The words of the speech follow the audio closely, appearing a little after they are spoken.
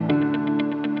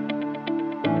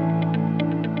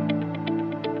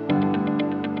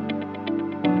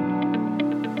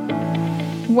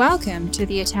Welcome to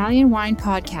the Italian Wine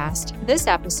Podcast. This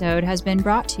episode has been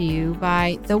brought to you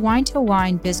by the Wine to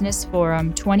Wine Business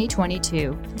Forum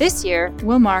 2022. This year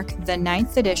will mark the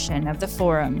 9th edition of the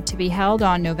forum to be held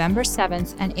on November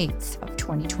 7th and 8th of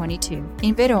 2022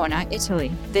 in Verona, Italy.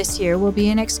 This year will be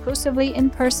an exclusively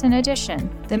in-person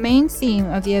edition. The main theme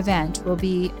of the event will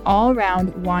be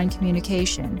all-round wine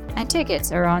communication, and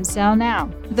tickets are on sale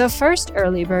now. The first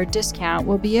early bird discount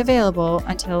will be available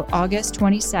until August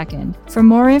 22nd. For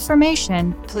more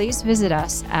information, please visit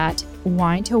us at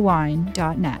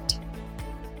winetowine.net.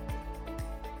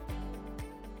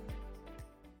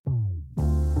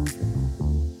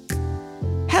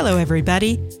 Hello,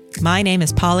 everybody. My name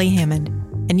is Polly Hammond,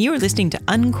 and you are listening to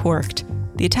Uncorked,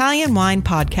 the Italian wine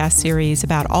podcast series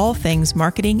about all things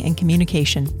marketing and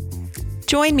communication.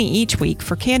 Join me each week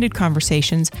for candid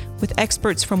conversations with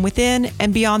experts from within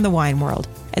and beyond the wine world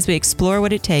as we explore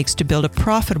what it takes to build a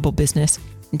profitable business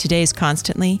in today's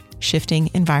constantly shifting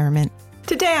environment.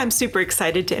 Today, I'm super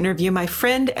excited to interview my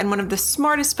friend and one of the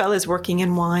smartest fellas working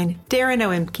in wine, Darren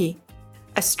Oemke.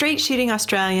 A straight-shooting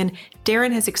Australian,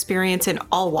 Darren has experience in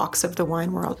all walks of the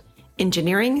wine world: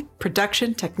 engineering,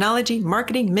 production, technology,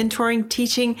 marketing, mentoring,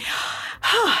 teaching.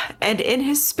 And in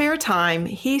his spare time,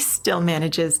 he still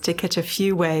manages to catch a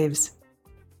few waves.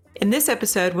 In this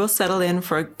episode, we'll settle in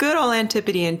for a good old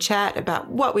Antipodean chat about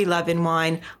what we love in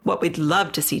wine, what we'd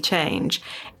love to see change,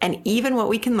 and even what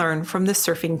we can learn from the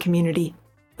surfing community.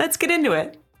 Let's get into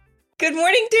it. Good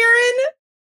morning,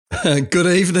 Darren. Good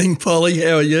evening, Polly.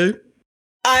 How are you?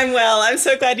 I'm well. I'm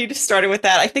so glad you just started with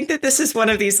that. I think that this is one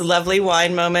of these lovely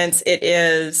wine moments. It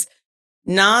is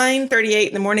 9:38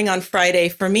 in the morning on Friday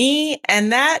for me,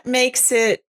 and that makes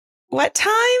it what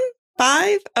time?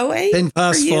 5:08? 10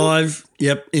 past 5.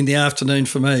 Yep, in the afternoon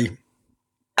for me.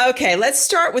 Okay, let's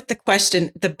start with the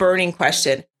question, the burning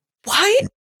question. Why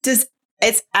does,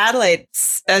 it's Adelaide,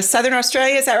 Southern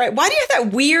Australia, is that right? Why do you have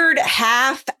that weird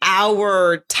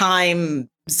half-hour time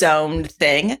zone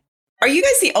thing? Are you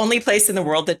guys the only place in the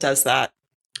world that does that?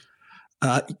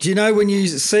 Do you know, when you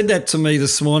said that to me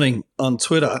this morning on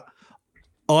Twitter,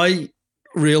 I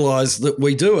realised that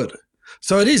we do it.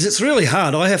 So it's really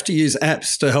hard. I have to use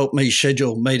apps to help me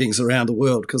schedule meetings around the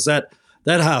world because that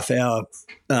half hour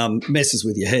messes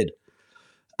with your head.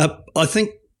 I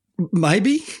think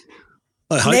maybe.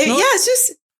 I hope not. Yeah, it's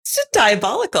just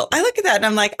diabolical. I look at that and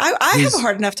I'm like, I have a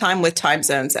hard enough time with time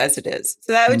zones as it is.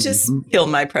 So that would just kill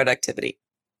my productivity.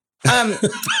 All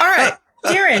right,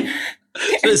 Darren.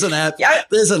 There's an app. Yeah,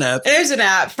 there's an app. There's an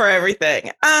app for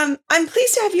everything. I'm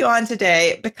pleased to have you on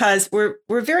today because we're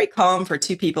very calm for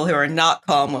two people who are not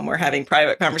calm when we're having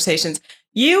private conversations.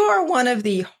 You are one of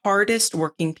the hardest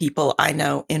working people I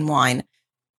know in wine.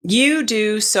 You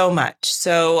do so much.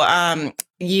 So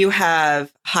you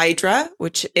have Hydra,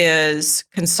 which is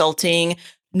consulting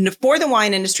for the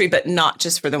wine industry, but not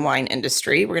just for the wine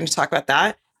industry. We're going to talk about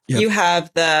that. Yep. You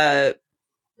have the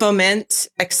Foment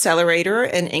Accelerator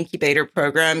and Incubator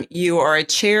Program. You are a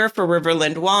chair for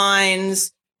Riverland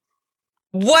Wines.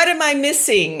 What am I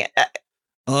missing?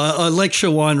 I lecture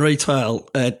wine retail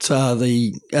at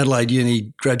the Adelaide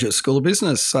Uni Graduate School of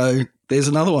Business. So there's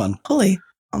another one. Holy,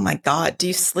 oh my God. Do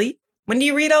you sleep? When do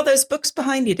you read all those books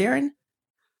behind you, Darren?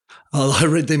 Oh, I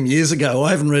read them years ago. I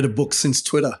haven't read a book since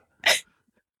Twitter.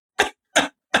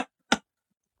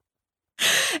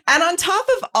 And on top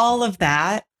of all of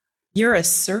that, you're a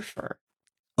surfer.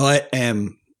 I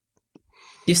am.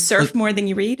 You surf more than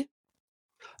you read?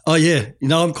 Oh, yeah. You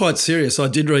know, I'm quite serious. I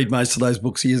did read most of those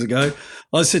books years ago.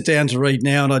 I sit down to read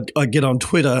now and I get on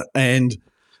Twitter and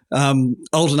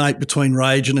alternate between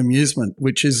rage and amusement,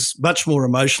 which is much more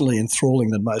emotionally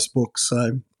enthralling than most books.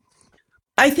 So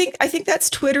I think that's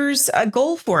Twitter's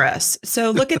goal for us. So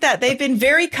look at that. They've been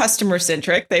very customer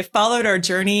centric. They've followed our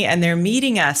journey and they're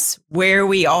meeting us where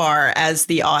we are as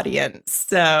the audience.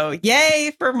 So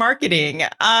yay for marketing.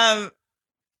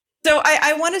 So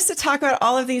I want us to talk about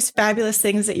all of these fabulous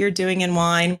things that you're doing in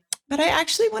wine, but I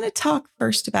actually want to talk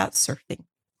first about surfing.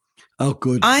 Oh,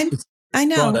 good. I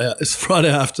know. It's Friday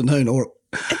afternoon or...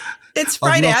 It's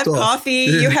Friday. I have coffee.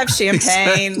 Yeah, you have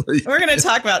champagne. Exactly. We're going to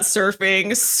talk about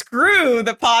surfing. Screw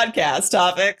the podcast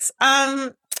topics.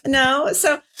 No.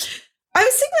 So I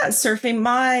was thinking about surfing.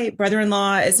 My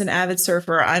brother-in-law is an avid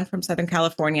surfer. I'm from Southern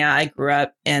California. I grew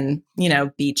up in,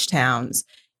 beach towns.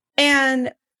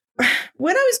 And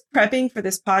when I was prepping for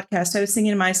this podcast, I was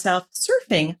thinking to myself,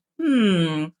 surfing,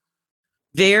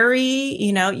 very,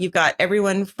 you've got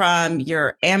everyone from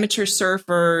your amateur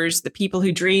surfers, the people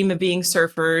who dream of being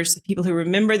surfers, the people who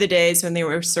remember the days when they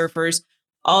were surfers,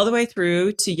 all the way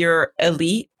through to your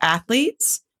elite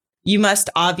athletes. You must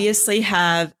obviously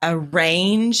have a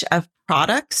range of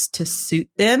products to suit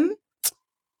them.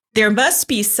 There must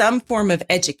be some form of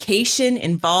education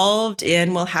involved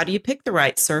in, well, how do you pick the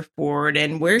right surfboard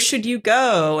and where should you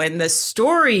go? And the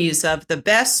stories of the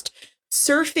best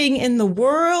surfing in the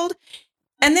world.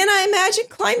 And then I imagine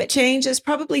climate change is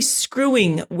probably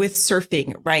screwing with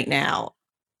surfing right now.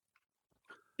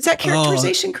 Is that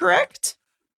characterization correct?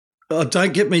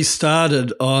 Don't get me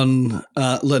started on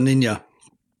La Nina.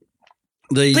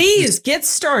 Please get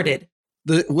started.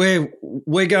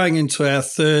 We're going into our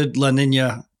third La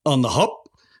Nina on the hop,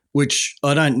 which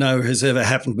I don't know has ever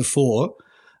happened before.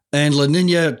 And La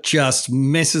Nina just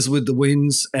messes with the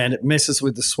winds and it messes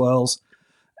with the swells.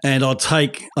 And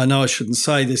I know I shouldn't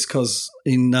say this because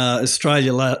in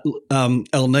Australia,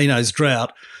 El Nino's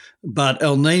drought, but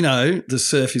El Nino, the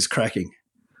surf is cracking.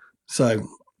 So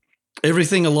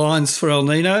everything aligns for El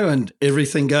Nino and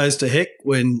everything goes to heck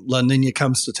when La Nina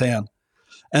comes to town.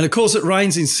 And, of course, it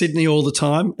rains in Sydney all the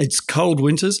time. It's cold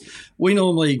winters. We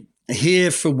normally,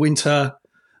 here for winter,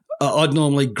 I'd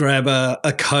normally grab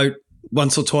a coat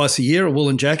once or twice a year, a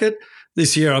woolen jacket.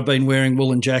 This year I've been wearing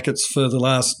woolen jackets for the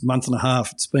last month and a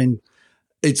half.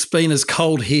 It's been as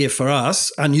cold here for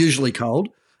us, unusually cold,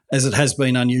 as it has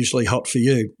been unusually hot for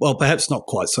you. Well, perhaps not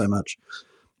quite so much.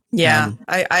 Yeah,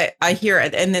 I hear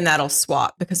it. And then that'll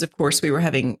swap because, of course, we were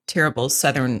having terrible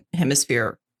Southern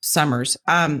Hemisphere summers.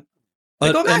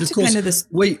 But go back to kind of this.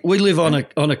 We live on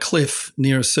a cliff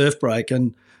near a surf break,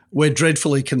 and we're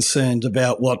dreadfully concerned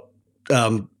about what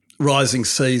rising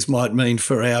seas might mean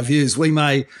for our views. We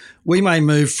may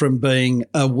move from being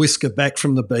a whisker back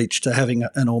from the beach to having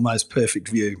an almost perfect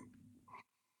view.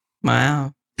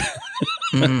 Wow.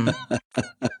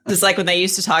 It's like when they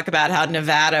used to talk about how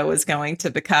Nevada was going to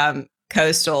become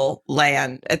coastal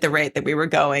land at the rate that we were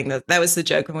going. That was the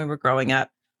joke when we were growing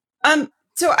up.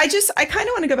 So I kind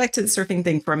of want to go back to the surfing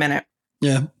thing for a minute.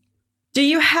 Yeah. Do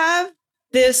you have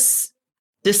this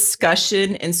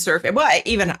discussion in surfing? Well,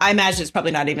 I imagine it's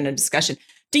probably not even a discussion.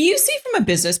 Do you see from a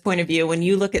business point of view, when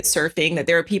you look at surfing, that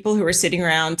there are people who are sitting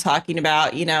around talking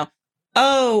about,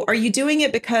 oh, are you doing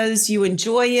it because you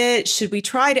enjoy it? Should we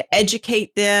try to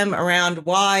educate them around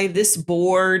why this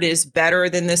board is better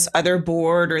than this other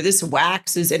board or this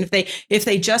wax is? And if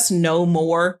they just know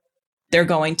more, they're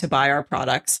going to buy our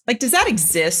products. Like, does that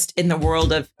exist in the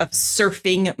world of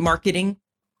surfing marketing?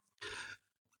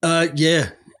 Yeah.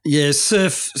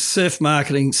 Surf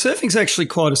marketing. Surfing's actually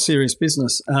quite a serious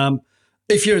business.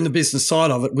 If you're in the business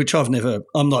side of it, which I'm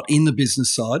not in the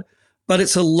business side, but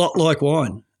it's a lot like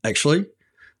wine, actually.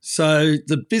 So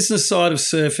the business side of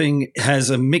surfing has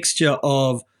a mixture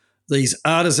of these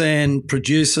artisan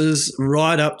producers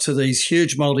right up to these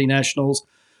huge multinationals.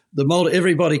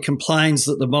 Everybody complains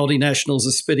that the multinationals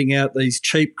are spitting out these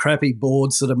cheap, crappy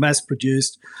boards that are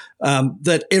mass-produced,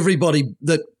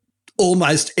 that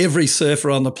almost every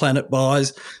surfer on the planet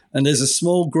buys. And there's a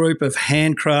small group of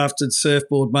handcrafted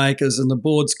surfboard makers, and the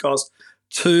boards cost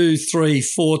 2, 3,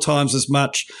 4 times as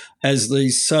much as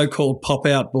these so-called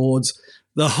pop-out boards.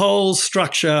 The whole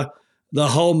structure, the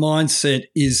whole mindset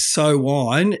is so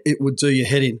wine, it would do your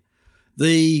head in.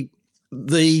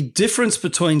 The difference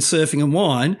between surfing and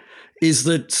wine is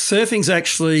that surfing's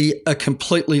actually a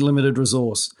completely limited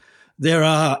resource. There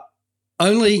are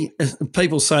only,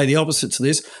 people say the opposite to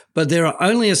this, but there are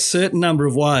only a certain number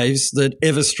of waves that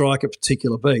ever strike a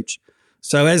particular beach.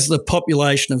 So as the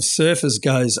population of surfers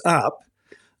goes up,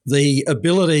 the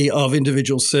ability of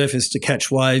individual surfers to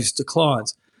catch waves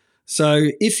declines. So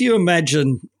if you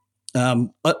imagine, I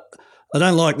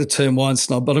don't like the term wine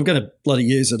snob, but I'm going to bloody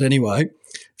use it anyway.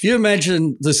 If you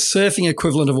imagine the surfing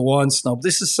equivalent of a wine snob,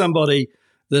 this is somebody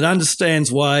that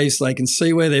understands waves, they can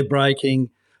see where they're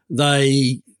breaking,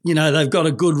 they've got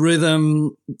a good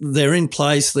rhythm, they're in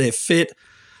place, they're fit,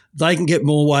 they can get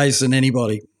more waves than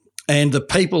anybody. And the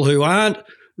people who aren't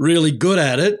really good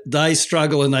at it, they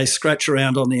struggle and they scratch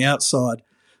around on the outside.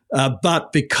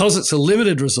 But because it's a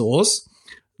limited resource,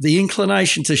 the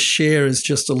inclination to share is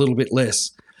just a little bit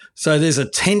less. So there's a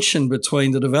tension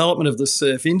between the development of the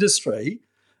surf industry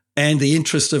and the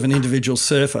interest of an individual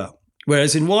surfer.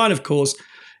 Whereas in wine, of course,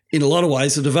 in a lot of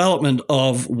ways, the development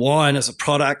of wine as a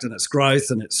product and its growth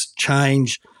and its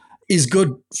change is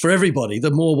good for everybody. The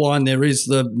more wine there is,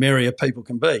 the merrier people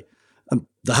can be.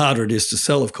 The harder it is to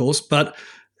sell, of course. But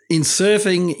in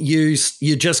surfing,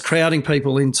 you're just crowding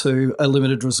people into a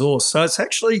limited resource. So it's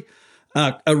actually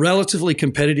a relatively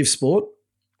competitive sport.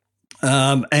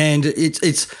 And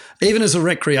it's even as a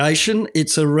recreation,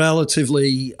 it's a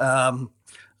relatively,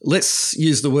 let's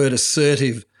use the word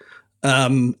assertive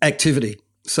activity.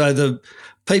 So the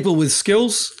people with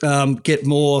skills get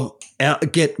more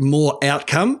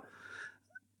outcome.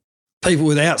 people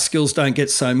without skills don't get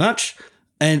so much.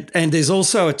 And there's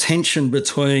also a tension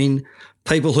between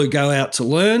people who go out to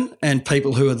learn and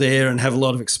people who are there and have a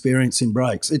lot of experience in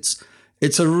brakes.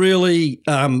 It's a really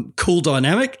cool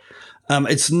dynamic.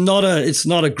 It's not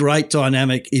a great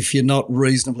dynamic if you're not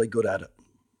reasonably good at it.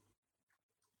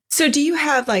 So do you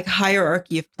have like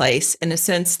hierarchy of place in a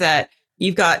sense that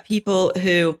you've got people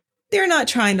who they're not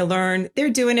trying to learn, they're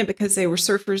doing it because they were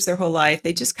surfers their whole life.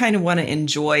 They just kind of want to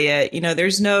enjoy it. You know,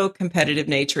 there's no competitive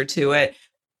nature to it.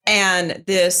 And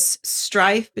this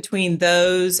strife between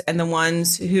those and the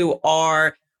ones who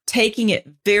are taking it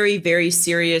very, very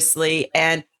seriously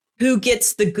and who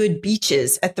gets the good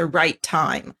beaches at the right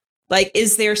time. Like,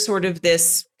 is there sort of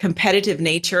this competitive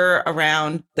nature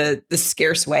around the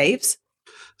scarce waves?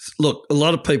 Look, a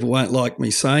lot of people won't like me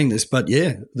saying this, but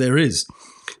yeah, there is.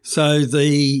 So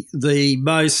the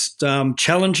most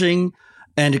challenging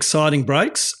and exciting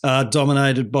breaks are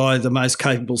dominated by the most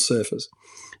capable surfers.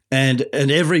 And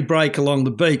every break along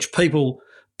the beach, people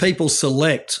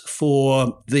select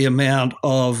for the amount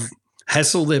of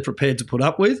hassle they're prepared to put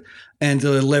up with and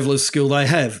the level of skill they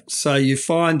have. So you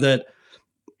find that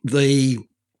the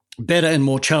better and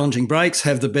more challenging breaks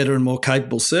have the better and more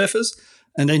capable surfers.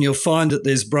 And then you'll find that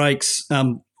there's breaks.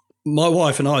 My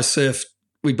wife and I surf,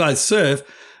 we both surf,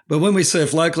 but when we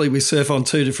surf locally, we surf on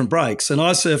two different breaks. And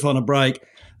I surf on a break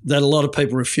that a lot of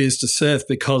people refuse to surf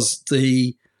because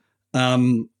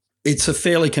it's a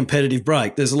fairly competitive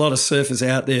break. There's a lot of surfers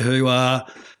out there who are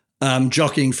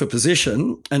jockeying for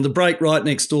position, and the break right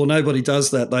next door, nobody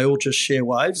does that. They all just share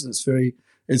waves, and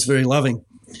it's very loving.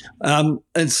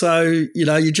 And so, you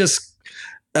know, you just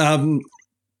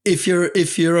if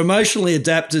you're emotionally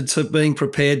adapted to being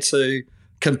prepared to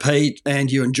compete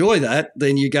and you enjoy that,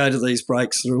 then you go to these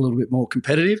breaks that are a little bit more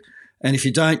competitive. And if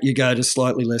you don't, you go to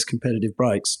slightly less competitive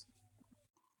breaks.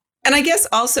 And I guess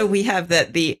also we have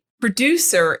that the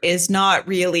producer is not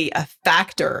really a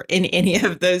factor in any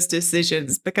of those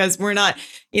decisions because we're not,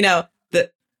 you know,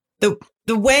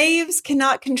 the waves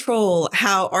cannot control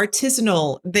how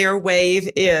artisanal their wave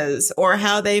is or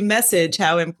how they message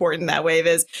how important that wave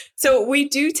is. So we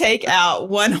do take out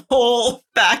one whole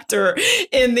factor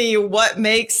in the what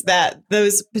makes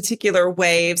those particular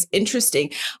waves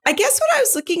interesting. I guess what I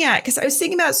was looking at, because I was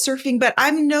thinking about surfing, but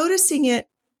I'm noticing it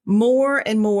more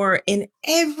and more in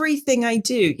everything I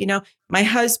do. You know, my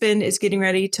husband is getting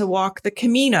ready to walk the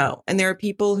Camino, and there are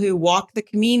people who walk the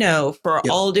Camino for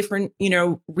all different, you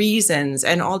know, reasons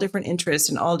and all different interests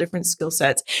and all different skill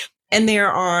sets. And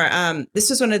there are,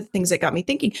 this was one of the things that got me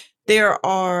thinking, there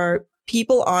are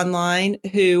people online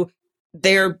who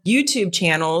their YouTube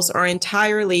channels are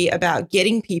entirely about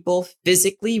getting people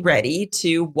physically ready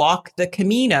to walk the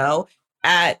Camino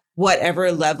at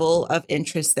whatever level of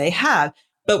interest they have.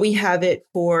 But we have it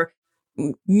for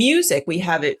music. We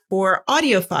have it for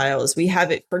audio files. We have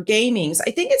it for gamings.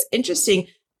 I think it's interesting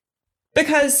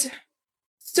because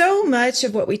so much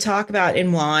of what we talk about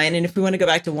in wine, and if we want to go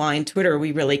back to wine Twitter,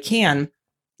 we really can,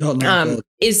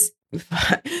 is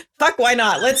fuck, why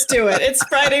not? Let's do it. It's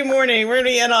Friday morning. We're going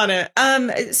to be in on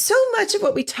it. So much of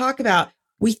what we talk about,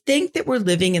 we think that we're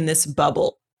living in this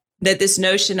bubble, that this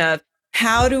notion of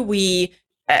how do we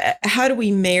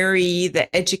marry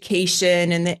the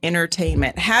education and the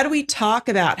entertainment? How do we talk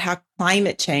about how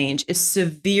climate change is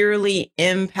severely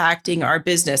impacting our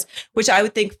business? Which I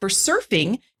would think for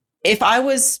surfing, if I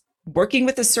was working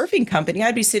with a surfing company,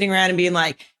 I'd be sitting around and being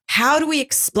like, how do we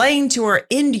explain to our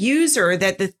end user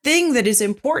that the thing that is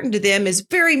important to them is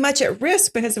very much at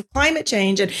risk because of climate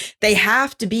change? And they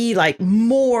have to be like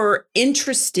more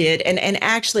interested and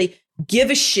actually give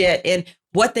a shit in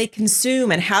what they consume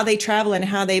and how they travel and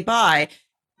how they buy.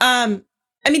 I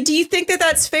mean, do you think that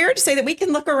that's fair to say that we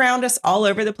can look around us all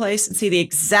over the place and see the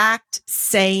exact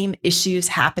same issues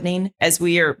happening as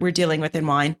we're dealing with in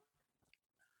wine?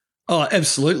 Oh,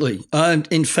 absolutely.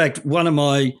 In fact, one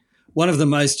of the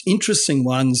most interesting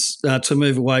ones to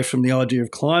move away from the idea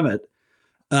of climate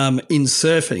in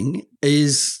surfing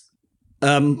is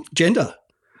gender.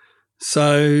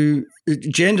 So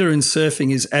gender in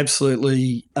surfing is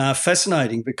absolutely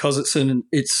fascinating because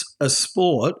it's a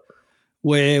sport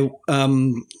where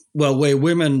where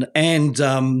women and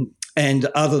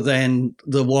other than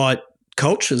the white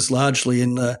cultures, largely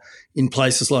in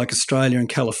places like Australia and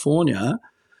California,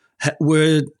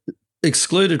 were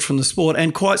excluded from the sport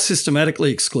and quite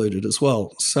systematically excluded as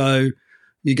well. So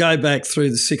you go back through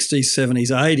the 60s,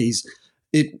 70s, 80s,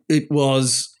 it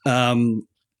was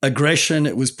aggression.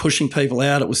 It was pushing people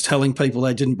out. It was telling people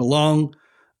they didn't belong.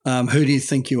 Who do you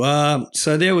think you are?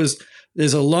 So there's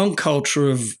a long culture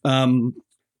of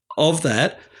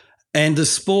that. And the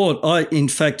sport, I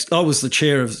was the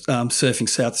chair of Surfing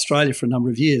South Australia for a number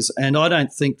of years, and I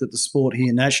don't think that the sport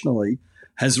here nationally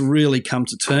has really come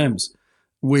to terms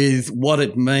with what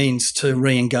it means to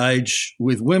re-engage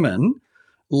with women,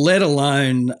 let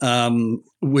alone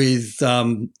with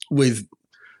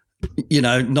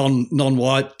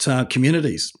non-white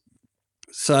communities.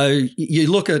 So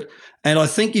you look at, and I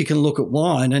think you can look at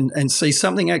wine and see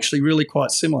something actually really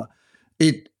quite similar.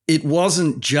 It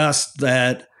wasn't just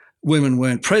that women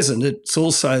weren't present; it's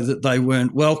also that they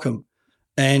weren't welcome.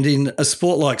 And in a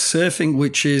sport like surfing,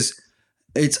 which is,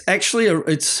 it's actually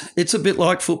it's a bit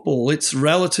like football. It's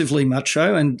relatively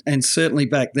macho, and certainly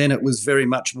back then it was very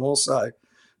much more so.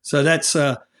 So that's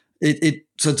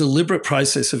it's a deliberate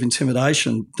process of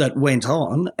intimidation that went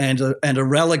on, and a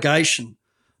relegation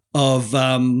of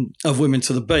women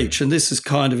to the beach. And this is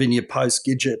kind of in your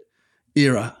post-Gidget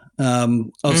era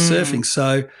of surfing.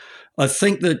 So I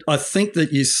think that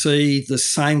you see the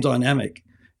same dynamic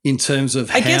in terms of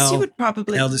how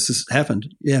this has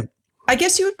happened. Yeah. I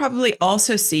guess you would probably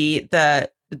also see the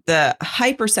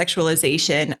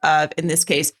hypersexualization of, in this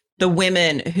case, the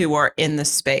women who are in the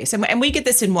space. And we get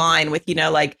this in wine with,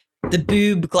 like the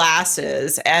boob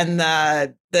glasses and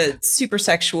the super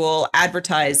sexual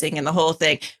advertising and the whole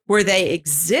thing, where they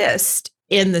exist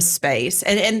in the space.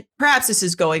 And perhaps this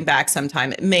is going back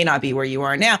sometime. It may not be where you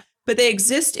are now, but they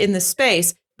exist in the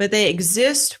space, but they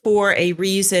exist for a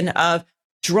reason of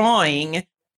drawing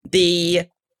the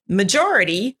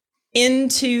majority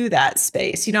into that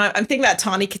space. I'm thinking about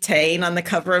Tawny Kitaen on the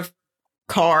cover of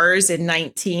Cars in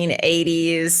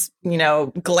 1980s,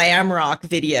 glam rock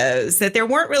videos, that there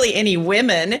weren't really any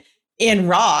women in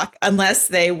rock unless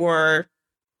they were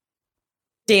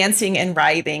dancing and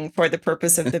writhing for the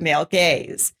purpose of the male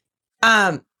gaze.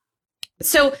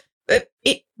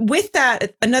 With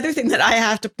that, another thing that I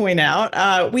have to point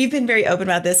out, we've been very open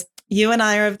about this. You and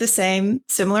I are of the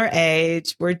similar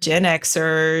age. We're Gen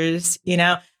Xers,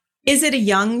 Is it a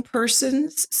young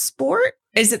person's sport?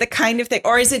 Is it the kind of thing,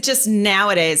 or is it just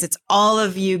nowadays it's all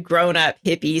of you grown up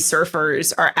hippie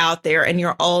surfers are out there and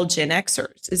you're all Gen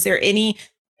Xers? Is there any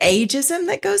ageism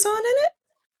that goes on in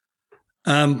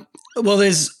it? Well,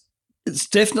 it's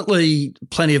definitely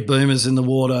plenty of boomers in the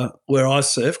water where I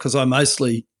surf, because I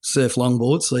mostly surf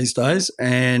longboards these days.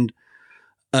 And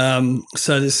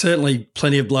so there's certainly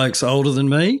plenty of blokes older than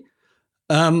me.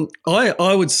 I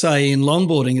would say in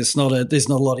longboarding, there's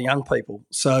not a lot of young people.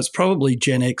 So it's probably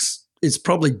Gen X. It's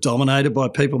probably dominated by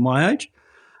people my age.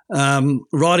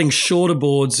 Riding shorter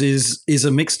boards is a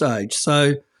mixed age.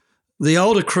 So the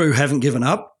older crew haven't given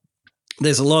up.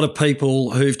 There's a lot of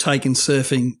people who've taken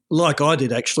surfing, like I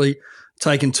did actually,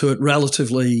 taken to it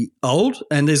relatively old.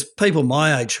 And there's people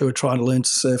my age who are trying to learn to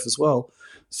surf as well.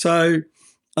 So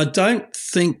I don't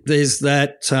think there's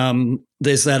that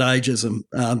ageism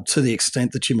to the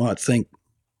extent that you might think.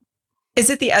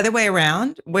 Is it the other way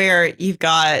around, where you've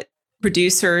got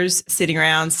producers sitting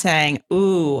around saying,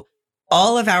 ooh,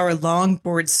 all of our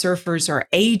longboard surfers are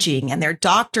aging, and their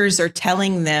doctors are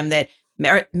telling them that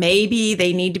maybe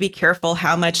they need to be careful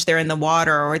how much they're in the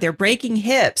water, or they're breaking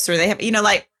hips, or they have,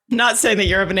 not saying that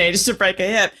you're of an age to break a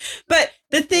hip, but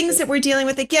the things that we're dealing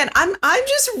with, again, I'm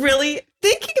just really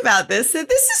thinking about this, that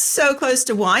this is so close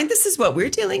to wine. This is what we're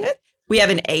dealing with. We have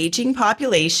an aging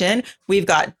population. We've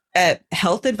got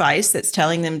health advice that's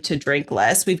telling them to drink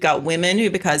less. We've got women who,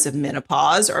 because of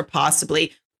menopause, are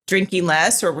possibly drinking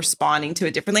less or responding to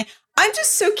it differently. I'm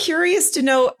just so curious to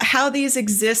know how these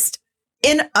exist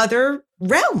in other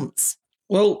realms.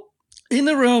 Well, in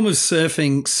the realm of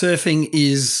surfing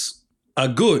is a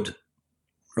good,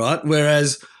 right?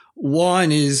 Whereas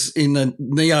wine is, in the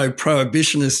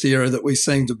neo-prohibitionist era that we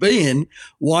seem to be in,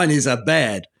 wine is a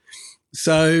bad.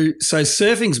 So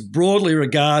surfing's broadly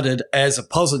regarded as a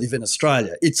positive in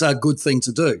Australia. It's a good thing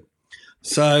to do.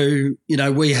 So,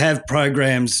 we have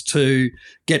programs to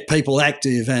get people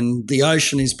active, and the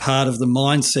ocean is part of the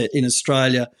mindset in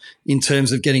Australia in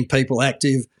terms of getting people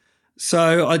active.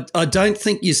 So I don't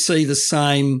think you see the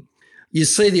same. You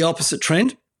see the opposite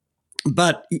trend,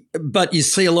 but you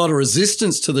see a lot of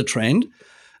resistance to the trend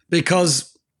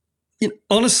because,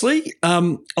 honestly,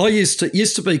 I used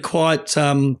to be quite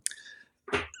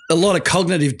a lot of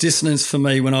cognitive dissonance for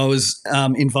me when I was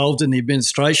involved in the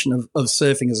administration of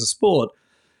surfing as a sport,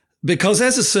 because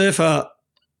as a surfer,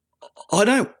 I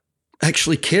don't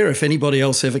actually care if anybody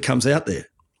else ever comes out there.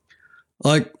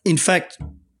 In fact,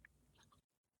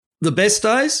 the best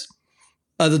days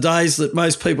are the days that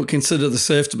most people consider the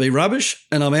surf to be rubbish,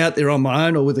 and I'm out there on my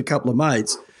own or with a couple of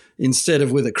mates instead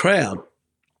of with a crowd.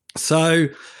 So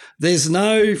there's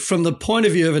from the point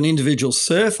of view of an individual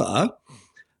surfer,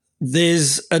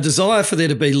 there's a desire for there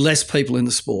to be less people in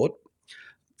the sport.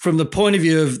 From the point of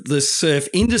view of the surf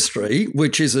industry,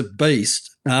 which is a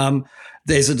beast,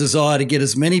 there's a desire to get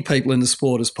as many people in the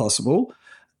sport as possible.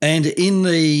 And in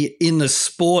the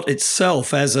sport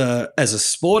itself, as a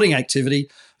sporting activity,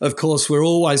 of course, we're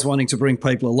always wanting to bring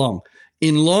people along.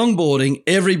 In longboarding,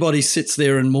 everybody sits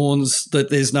there and mourns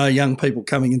that there's no young people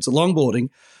coming into longboarding,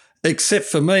 except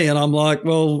for me. And I'm like,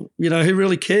 well, who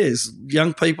really cares?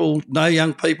 Young people, no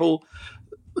young people.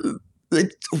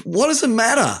 What does it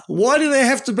matter? Why do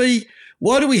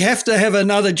we have to have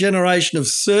another generation of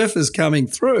surfers coming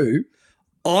through?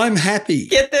 I'm happy.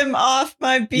 Get them off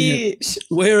my beach.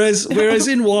 Yeah. Whereas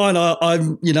in wine,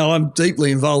 I'm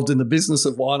deeply involved in the business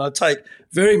of wine. I take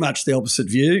very much the opposite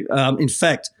view. In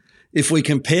fact, if we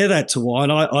compare that to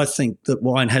wine, I think that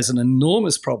wine has an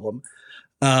enormous problem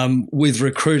with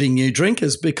recruiting new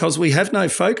drinkers because we have no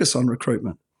focus on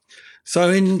recruitment.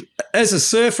 So as a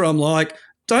surfer, I'm like,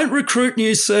 don't recruit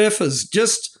new surfers.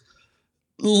 Just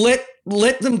let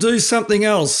them do something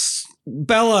else.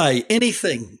 Ballet,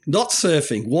 anything, not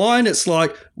surfing. Wine, it's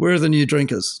like, where are the new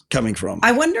drinkers coming from?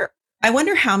 I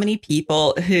wonder how many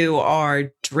people who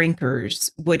are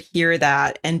drinkers would hear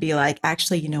that and be like,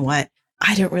 actually, you know what?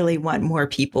 I don't really want more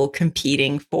people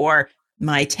competing for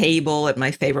my table at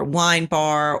my favorite wine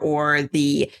bar or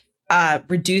the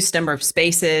reduced number of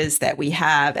spaces that we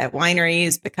have at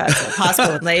wineries because of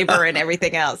hospital and labor and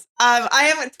everything else.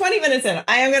 I am 20 minutes in.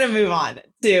 I am going to move on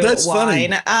to That's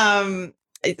wine. Funny.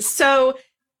 So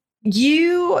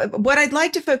what I'd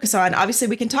like to focus on, obviously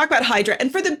we can talk about Hydra,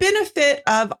 and for the benefit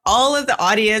of all of the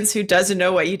audience who doesn't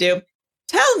know what you do,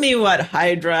 tell me what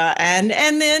Hydra and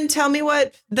then tell me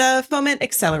what the Foment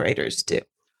accelerators do.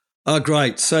 Oh,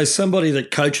 great. So somebody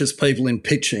that coaches people in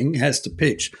pitching has to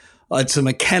pitch. It's a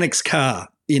mechanic's car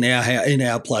in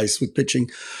our place with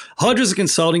pitching. Hydra is a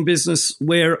consulting business.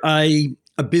 We're a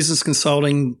business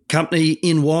consulting company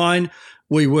in wine.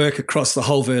 We work across the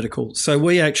whole vertical. So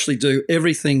we actually do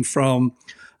everything from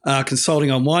consulting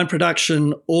on wine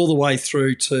production all the way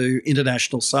through to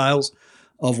international sales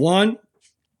of wine.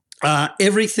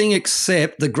 Everything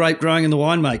except the grape growing and the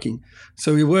winemaking.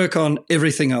 So we work on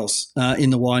everything else in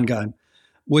the wine game.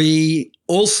 We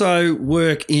also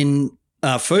work in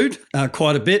food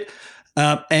quite a bit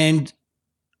and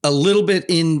a little bit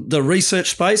in the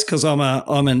research space because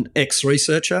I'm an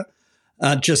ex-researcher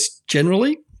just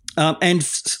generally. And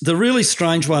the really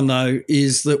strange one, though,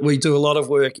 is that we do a lot of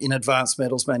work in advanced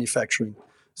metals manufacturing.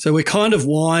 So we're kind of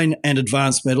wine and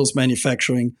advanced metals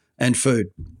manufacturing and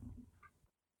food.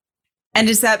 And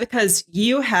is that because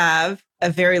you have a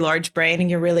very large brain and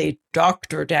you're really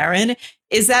Dr. Darren?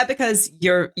 Is that because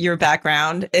your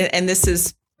background and this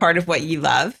is part of what you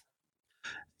love?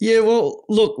 Yeah, well,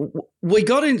 look, we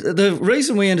got into the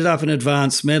reason we ended up in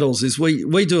advanced metals is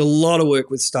we do a lot of work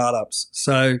with startups.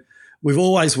 So we've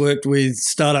always worked with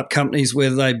startup companies,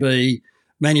 whether they be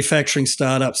manufacturing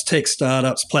startups, tech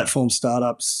startups, platform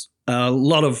startups, a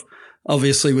lot of,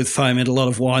 obviously with Foment, a lot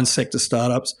of wine sector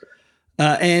startups.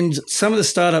 And some of the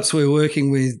startups we were working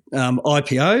with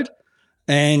IPO'd,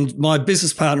 and my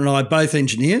business partner and I are both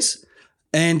engineers,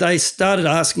 and they started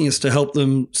asking us to help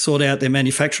them sort out their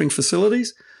manufacturing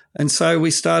facilities. And so we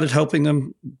started helping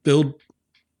them build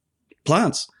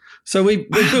plants. So we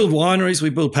build wineries,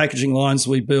 we build packaging lines,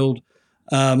 we build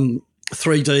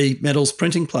 3D metals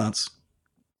printing plants.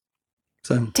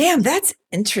 So, damn, that's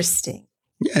interesting.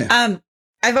 Yeah.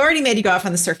 I've already made you go off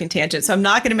on the surfing tangent, so I'm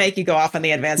not going to make you go off on the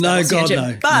advanced metals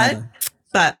tangent. No.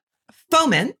 But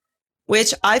Foment,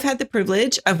 which I've had the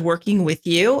privilege of working with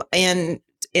you in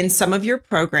some of your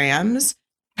programs,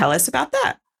 tell us about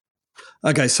that.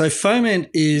 Okay, so Foment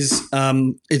is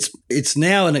it's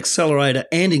now an accelerator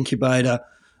and incubator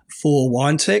for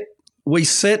wine tech. We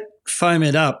set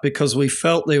Foment up because we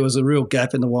felt there was a real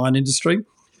gap in the wine industry.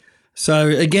 So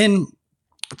again,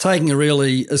 taking a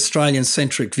really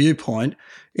Australian-centric viewpoint,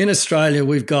 in Australia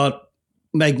we've got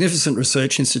magnificent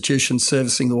research institutions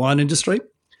servicing the wine industry.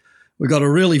 We've got a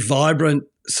really vibrant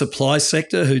supply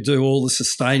sector who do all the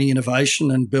sustaining innovation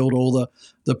and build all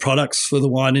the products for the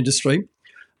wine industry.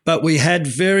 But we had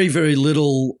very, very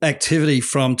little activity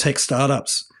from tech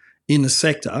startups in the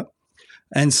sector.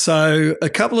 And so a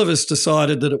couple of us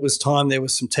decided that it was time there were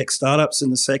some tech startups in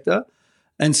the sector.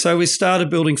 And so we started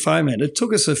building Foment. It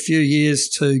took us a few years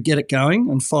to get it going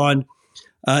and find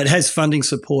it has funding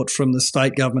support from the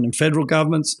state government and federal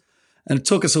governments. And it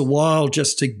took us a while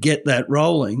just to get that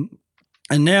rolling.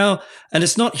 And now, and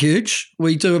it's not huge.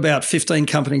 We do about 15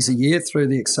 companies a year through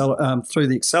the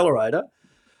accelerator.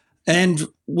 And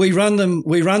we run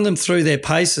them through their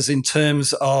paces in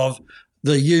terms of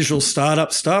the usual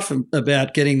startup stuff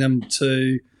about getting them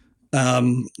to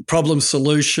problem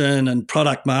solution and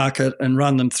product market and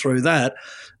run them through that.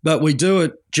 But we do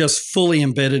it just fully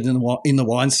embedded in the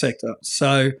wine sector.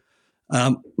 So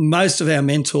most of our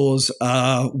mentors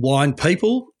are wine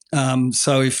people.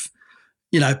 So if,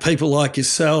 people like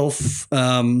yourself,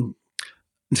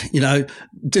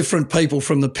 different people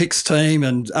from the PIX team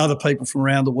and other people from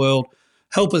around the world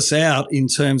help us out in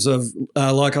terms of,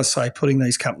 like I say, putting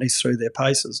these companies through their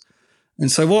paces. And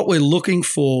so what we're looking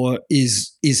for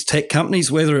is tech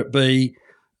companies, whether it be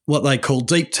what they call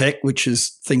deep tech, which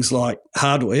is things like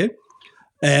hardware,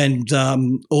 and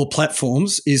or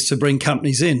platforms, is to bring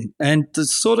companies in. And the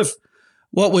sort of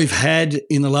what we've had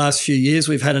in the last few years,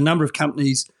 we've had a number of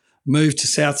companies move to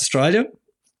South Australia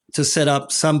to set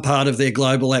up some part of their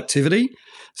global activity.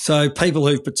 So people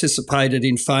who've participated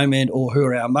in Foment or who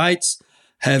are our mates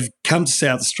have come to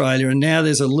South Australia, and now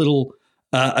there's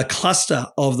a cluster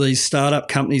of these startup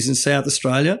companies in South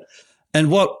Australia. And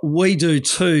what we do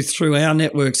too through our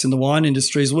networks in the wine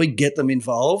industry is we get them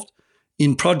involved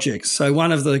in projects. So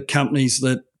one of the companies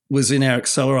that was in our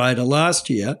accelerator last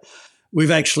year,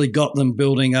 we've actually got them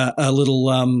building a little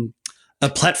a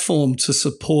platform to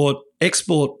support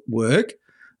export work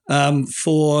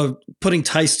for putting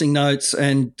tasting notes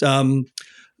and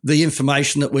the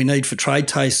information that we need for trade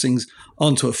tastings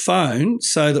onto a phone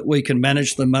so that we can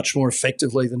manage them much more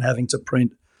effectively than having to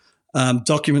print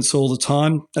documents all the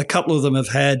time. A couple of them have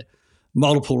had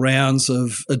multiple rounds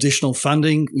of additional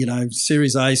funding,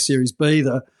 Series A, Series B,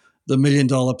 the $1 million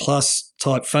plus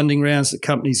type funding rounds that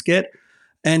companies get.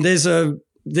 And there's a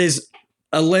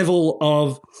level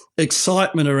of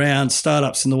excitement around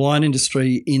startups in the wine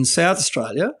industry in South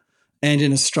Australia and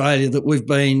in Australia that we've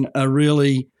been a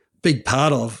really big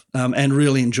part of and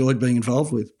really enjoyed being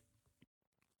involved with.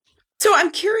 So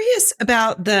I'm curious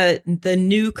about the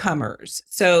newcomers.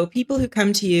 So people who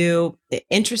come to you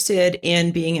interested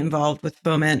in being involved with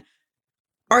Foment,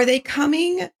 are they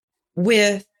coming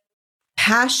with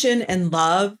passion and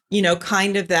love,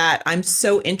 kind of that I'm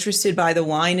so interested by the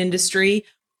wine industry?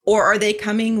 Or are they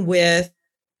coming with,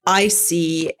 I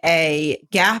see a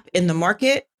gap in the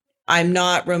market, I'm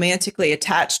not romantically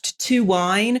attached to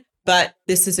wine, but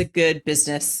this is a good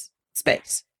business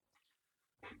space?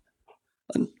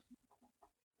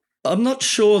 I'm not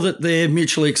sure that they're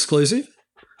mutually exclusive.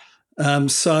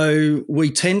 So we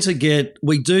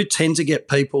do tend to get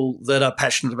people that are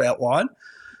passionate about wine,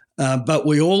 but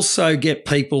we also get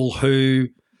people who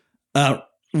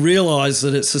realise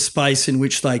that it's a space in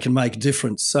which they can make a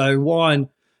difference. So wine,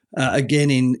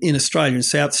 again, in Australia and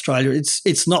South Australia,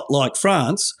 it's not like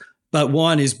France, but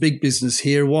wine is big business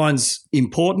here. Wine's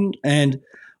important and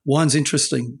wine's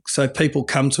interesting. So people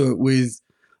come to it with,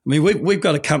 we've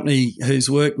got a company who's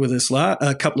worked with us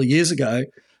a couple of years ago.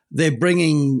 They're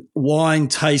bringing wine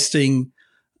tasting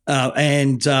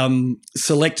and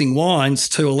selecting wines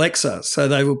to Alexa. So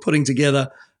they were putting together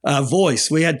voice.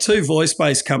 We had 2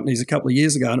 voice-based companies a couple of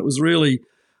years ago, and it was really,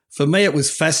 for me, it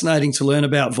was fascinating to learn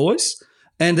about voice.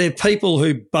 And they're people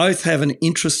who both have an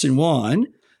interest in wine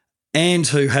and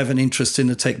who have an interest in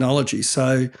the technology.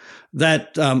 So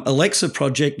that Alexa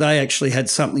project, they actually had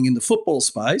something in the football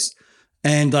space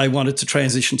and they wanted to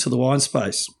transition to the wine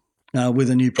space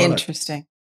with a new product. Interesting.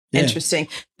 Yeah. Interesting.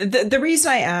 The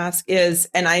reason I ask is,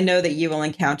 and I know that you will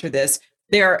encounter this,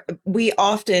 we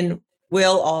often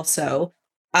will also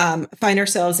find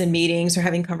ourselves in meetings or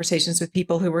having conversations with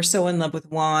people who are so in love with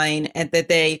wine and that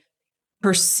they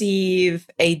perceive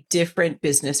a different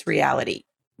business reality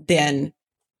than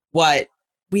what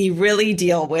we really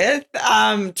deal with,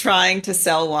 trying to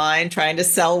sell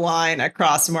wine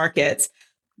across markets.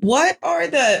 What are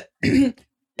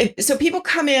so people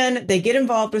come in, they get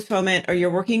involved with Foment, or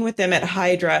you're working with them at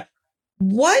Hydra.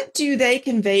 What do they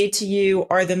convey to you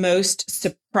are the most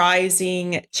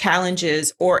surprising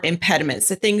challenges or impediments,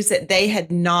 the things that they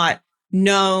had not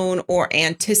known or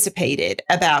anticipated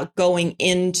about going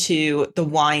into the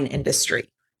wine industry?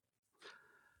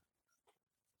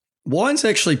 Wine's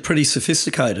actually pretty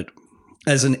sophisticated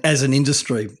as an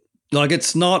industry. Like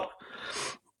it's not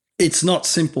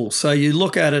simple. So you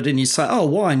look at it and you say, "Oh,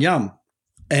 wine, yum,"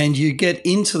 and you get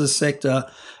into the sector.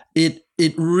 It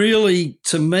really,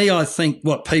 to me, I think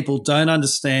what people don't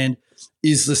understand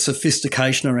is the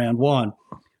sophistication around wine.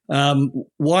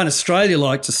 Wine Australia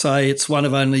like to say it's one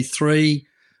of only 3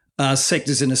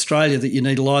 sectors in Australia that you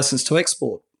need a license to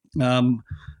export.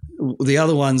 The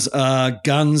other ones are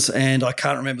guns, and I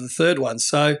can't remember the third one.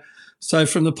 So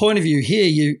from the point of view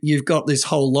here, you've got this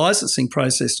whole licensing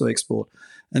process to export.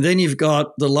 And then you've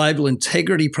got the label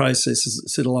integrity processes that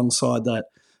sit alongside that.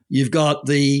 You've got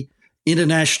the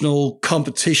international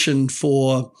competition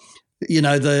for,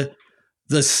 the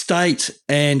the state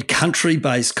and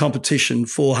country-based competition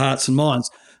for hearts and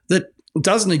minds that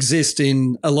doesn't exist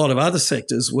in a lot of other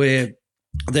sectors where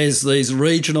there's these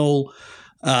regional,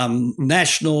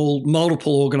 national,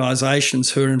 multiple organisations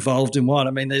who are involved in wine.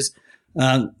 I mean, there's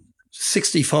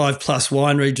 65 plus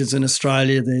wine regions in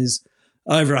Australia. There's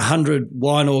over 100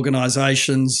 wine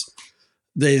organisations.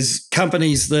 There's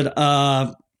companies that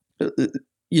are,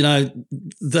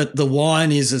 that the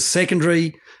wine is a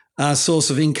secondary source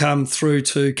of income through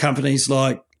to companies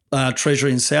like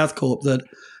Treasury and Southcorp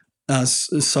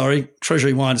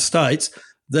Treasury Wine Estates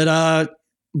that are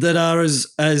as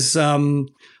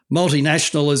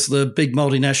multinational as the big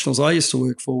multinationals I used to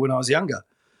work for when I was younger.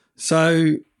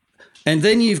 So, and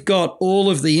then you've got all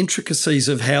of the intricacies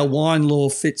of how wine law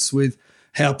fits with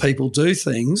how people do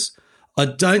things. I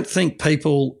don't think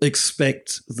people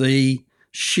expect the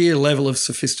sheer level of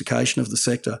sophistication of the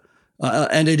sector.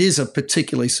 And it is a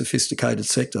particularly sophisticated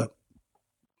sector.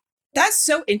 That's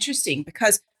so interesting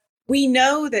because we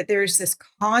know that there's this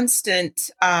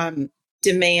constant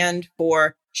demand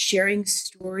for sharing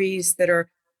stories that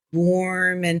are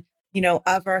warm and,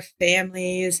 of our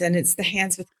families. And it's the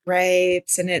hands with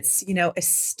grapes and it's,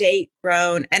 estate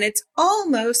grown. And it's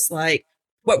almost like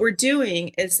what we're doing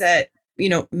is that,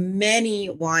 many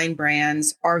wine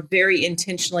brands are very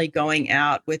intentionally going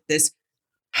out with this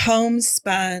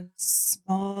homespun,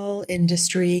 small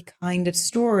industry kind of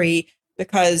story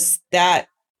because that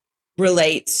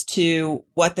relates to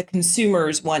what the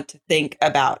consumers want to think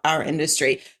about our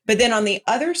industry. But then on the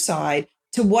other side,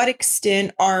 to what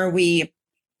extent are we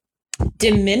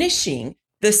diminishing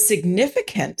the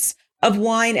significance of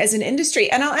wine as an industry?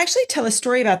 And I'll actually tell a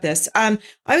story about this. I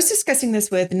was discussing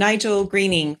this with Nigel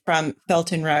Greening from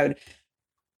Felton Road.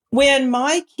 When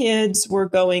my kids were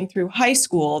going through high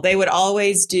school, they would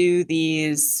always do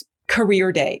these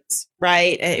career days,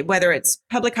 right? Whether it's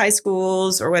public high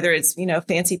schools or whether it's,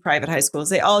 fancy private high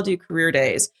schools, they all do career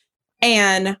days.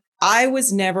 And I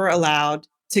was never allowed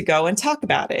to go and talk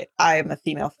about it. I am a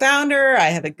female founder. I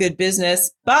have a good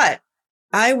business, but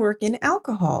I work in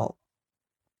alcohol.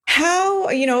 How,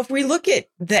 if we look at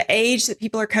the age that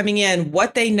people are coming in,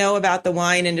 what they know about the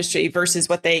wine industry versus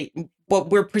what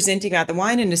we're presenting about the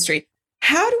wine industry,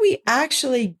 how do we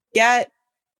actually get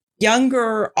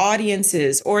younger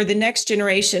audiences or the next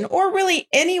generation or really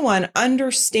anyone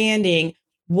understanding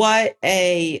what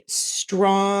a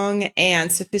strong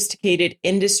and sophisticated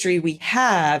industry we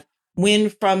have when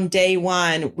from day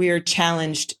one we're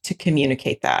challenged to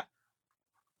communicate that?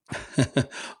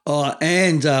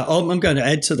 I'm going to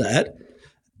add to that,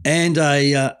 and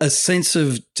a sense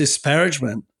of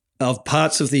disparagement of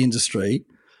parts of the industry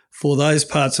for those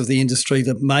parts of the industry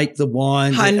that make the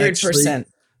wine 100%.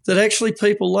 That actually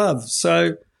people love.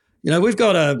 So, we've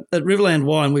got at Riverland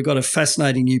Wine, we've got a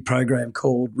fascinating new program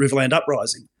called Riverland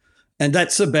Uprising, and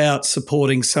that's about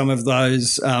supporting some of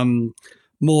those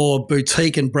more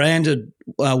boutique and branded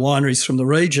wineries from the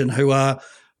region who are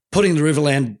putting the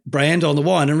Riverland brand on the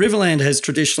wine. And Riverland has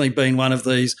traditionally been one of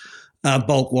these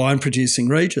bulk wine producing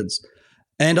regions.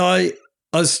 And I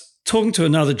was talking to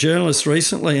another journalist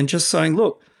recently and just saying,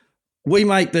 look, we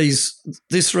make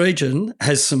this region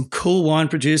has some cool wine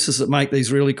producers that make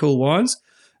these really cool wines.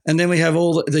 And then we have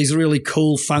all these really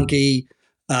cool, funky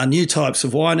new types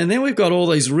of wine. And then we've got all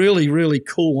these really, really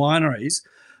cool wineries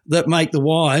that make the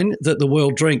wine that the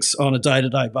world drinks on a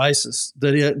day-to-day basis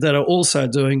that are also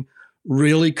doing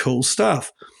really cool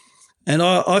stuff. And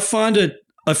I find it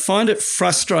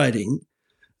frustrating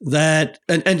that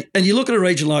and you look at a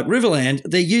region like Riverland,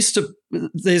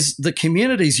 the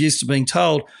communities used to being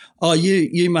told, oh,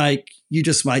 you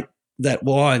just make that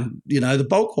wine, the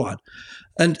bulk wine.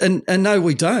 And no,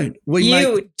 we don't.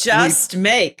 Make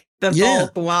the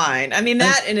bulk wine. I mean,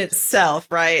 that in itself,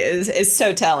 right, is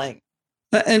so telling.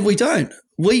 And we don't.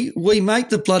 We make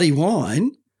the bloody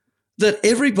wine that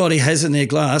everybody has in their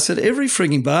glass at every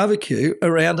frigging barbecue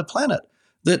around the planet.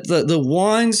 That the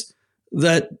wines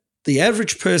that the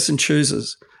average person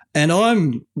chooses. And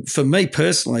for me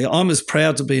personally, I'm as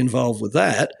proud to be involved with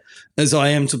that as I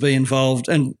am to be involved.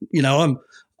 And,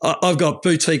 I've got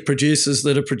boutique producers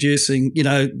that are producing,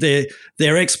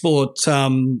 their export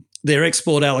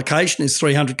allocation is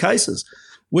 300 cases.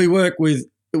 We work with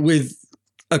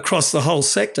across the whole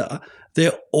sector.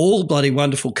 They're all bloody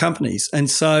wonderful companies. And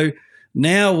so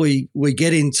now we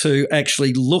get into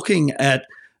actually looking at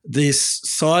this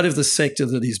side of the sector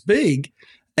that is big,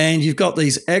 and you've got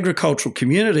these agricultural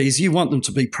communities. You want them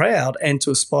to be proud and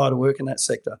to aspire to work in that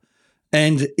sector.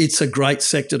 And it's a great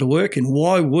sector to work in.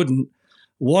 Why wouldn't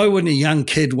a young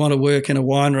kid want to work in a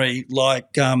winery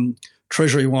like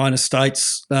Treasury Wine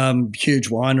Estates, huge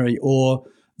winery, or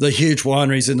the huge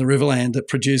wineries in the Riverland that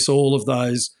produce all of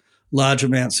those large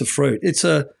amounts of fruit. It's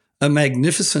a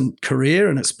magnificent career,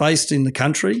 and it's based in the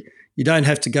country. You don't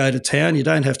have to go to town. You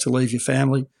don't have to leave your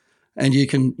family, and you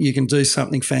can do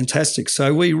something fantastic.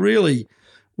 So we really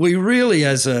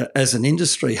as an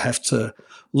industry have to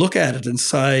look at it and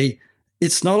say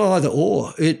it's not either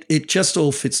or. It just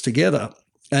all fits together.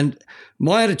 And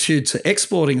my attitude to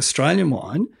exporting Australian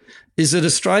wine is that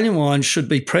Australian wine should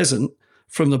be present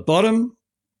from the bottom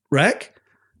rack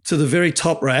to the very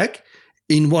top rack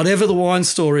in whatever the wine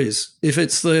store is. If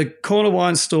it's the corner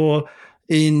wine store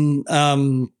in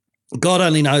God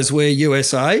only knows where,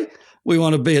 USA, we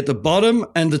want to be at the bottom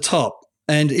and the top.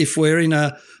 And if we're in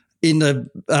the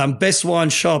best wine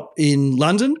shop in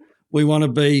London, we want to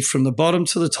be from the bottom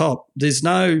to the top. There's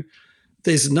no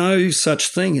such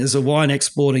thing as a wine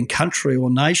exporting country or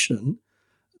nation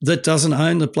that doesn't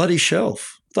own the bloody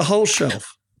shelf, the whole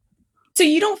shelf. So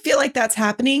you don't feel like that's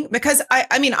happening? Because I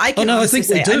can honestly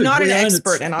say I'm not an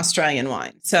expert in Australian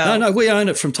wine. So no, we own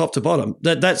it from top to bottom.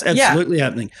 That's absolutely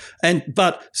happening.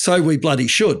 But so we bloody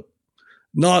should.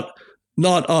 Not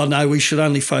oh no, we should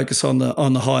only focus on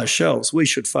the higher shelves. We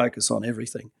should focus on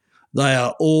everything. They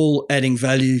are all adding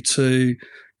value to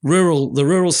the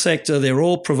rural sector. They're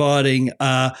all providing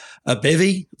a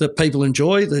bevy that people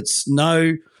enjoy. It's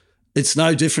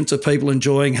no different to people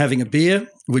enjoying having a beer,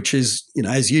 which is,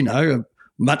 as you know, a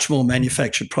much more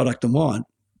manufactured product than wine.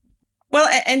 Well,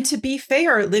 and to be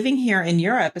fair, living here in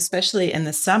Europe, especially in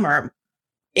the summer,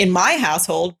 in my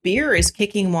household, beer is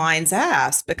kicking wine's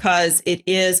ass because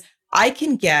I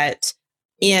can get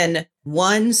in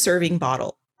one serving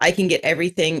bottle. I can get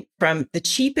everything from the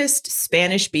cheapest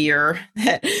Spanish beer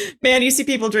that, man, you see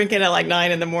people drinking at like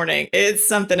 9 a.m. It's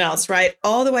something else, right?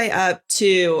 All the way up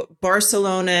to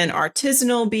Barcelona and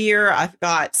artisanal beer. I've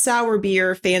got sour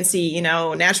beer, fancy,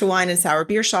 natural wine and sour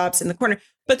beer shops in the corner.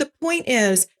 But the point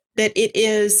is that it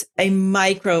is a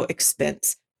micro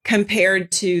expense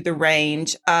compared to the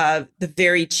range of the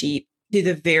very cheap to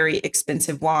the very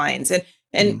expensive wines.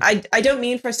 And I don't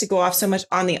mean for us to go off so much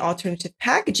on the alternative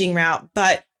packaging route,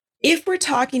 but if we're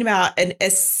talking about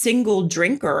a single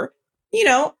drinker,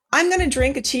 I'm going to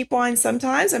drink a cheap wine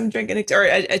sometimes. I'm drinking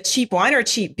a cheap wine or a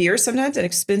cheap beer sometimes, an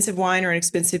expensive wine or an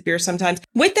expensive beer sometimes.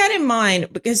 With that in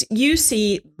mind, because you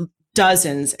see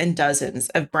dozens and dozens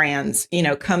of brands,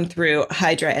 come through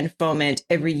Hydra and Foment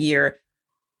every year.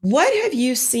 What have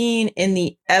you seen in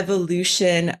the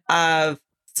evolution of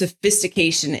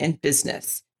sophistication in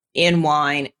business in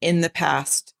wine in the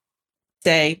past,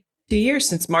 say, 2 years,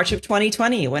 since March of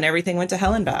 2020, when everything went to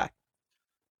hell and back?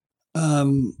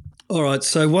 All right.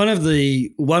 So one of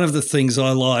the things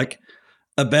I like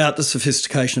about the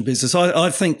sophistication of business, I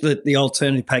think that the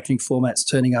alternative packaging formats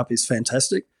turning up is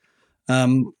fantastic.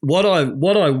 What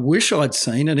I wish I'd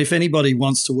seen, and if anybody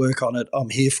wants to work on it, I'm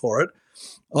here for it.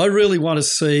 I really want to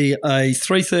see a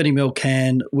 330ml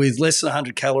can with less than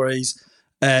 100 calories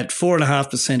at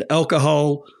 4.5%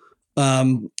 alcohol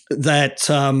that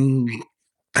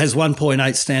has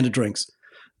 1.8 standard drinks.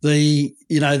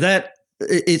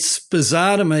 It's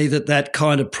bizarre to me that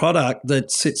kind of product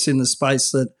that sits in the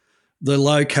space that the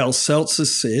low-cal seltzers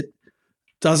sit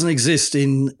doesn't exist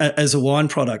as a wine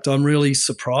product. I'm really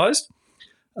surprised.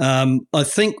 I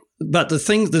think, but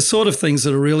the sort of things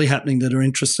that are really happening that are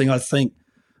interesting, I think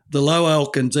the low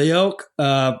alc and de-alc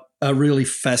are really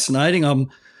fascinating. I'm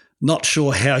not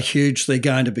sure how huge they're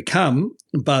going to become,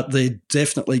 but they're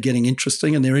definitely getting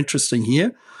interesting, and they're interesting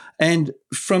here. And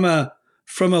from a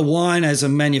wine as a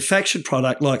manufactured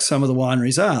product, like some of the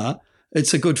wineries are,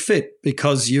 it's a good fit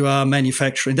because you are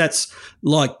manufacturing. That's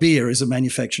like beer is a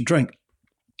manufactured drink.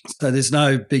 So there's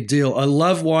no big deal. I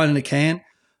love wine in a can.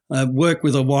 I work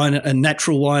with a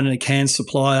natural wine in a can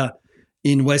supplier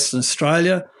in Western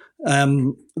Australia.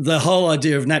 The whole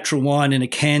idea of natural wine in a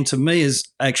can to me is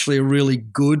actually a really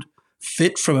good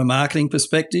fit from a marketing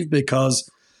perspective because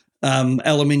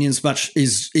aluminium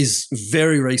is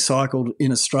very recycled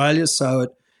in Australia, so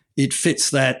it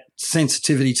fits that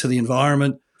sensitivity to the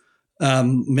environment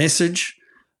message.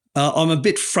 I'm a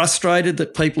bit frustrated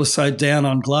that people are so down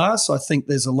on glass. I think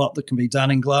there's a lot that can be done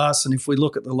in glass, and if we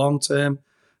look at the long term,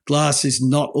 glass is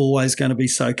not always going to be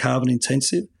so carbon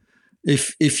intensive.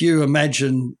 If you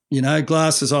imagine,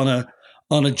 glass is on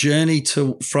a journey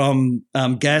from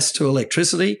gas to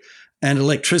electricity, and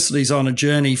electricity is on a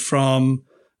journey from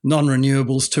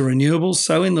non-renewables to renewables.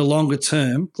 So in the longer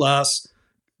term, glass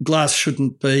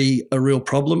shouldn't be a real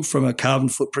problem from a carbon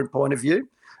footprint point of view.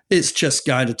 It's just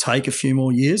going to take a few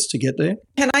more years to get there.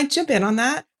 Can I jump in on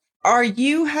that? Are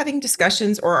you having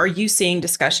discussions or are you seeing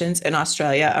discussions in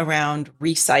Australia around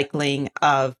recycling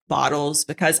of bottles?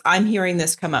 Because I'm hearing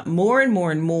this come up more and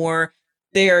more and more.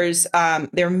 There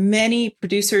are many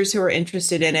producers who are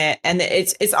interested in it. And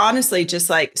it's honestly just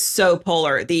like so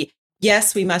polar. The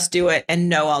yes, we must do it and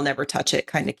no, I'll never touch it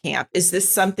kind of camp. Is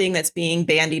this something that's being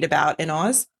bandied about in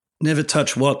Oz? Never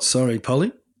touch what? Sorry,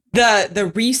 Polly?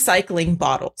 The recycling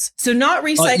bottles. So not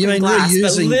recycling glass,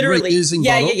 but literally reusing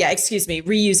bottles? Yeah. Excuse me.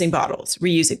 Reusing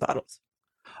bottles.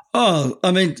 Oh,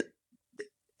 I mean,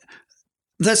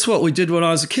 that's what we did when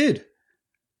I was a kid.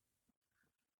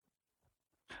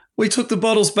 We took the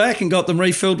bottles back and got them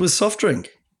refilled with soft drink.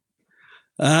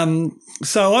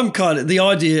 So I'm kind of the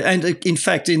idea, and in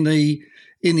fact, in the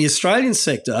Australian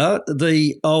sector,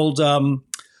 the old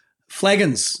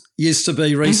flagons used to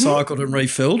be recycled and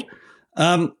refilled.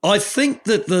 I think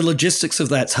that the logistics of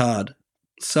that's hard.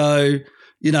 So,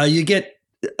 you get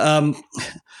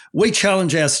we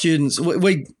challenge our students.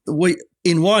 We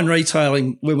in wine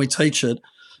retailing, when we teach it,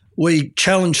 we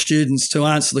challenge students to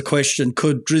answer the question,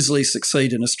 could Drizzly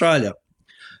succeed in Australia?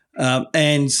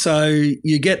 And so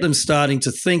you get them starting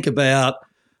to think about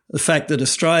the fact that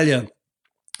Australia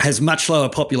has much lower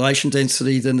population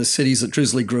density than the cities that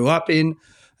Drizzly grew up in,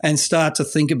 and start to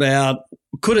think about,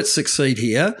 could it succeed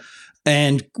here?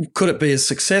 And could it be as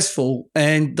successful?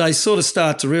 And they sort of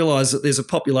start to realise that there's a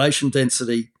population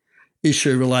density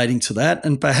issue relating to that,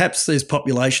 and perhaps there's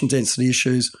population density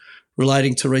issues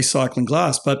relating to recycling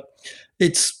glass. But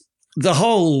it's the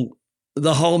whole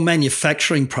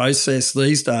manufacturing process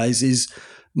these days is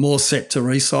more set to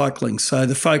recycling. So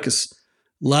the focus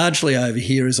largely over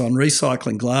here is on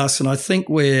recycling glass, and I think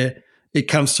where it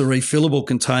comes to refillable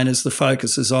containers, the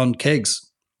focus is on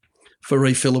kegs for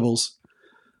refillables.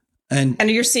 And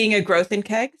you're seeing a growth in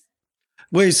kegs?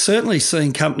 We're certainly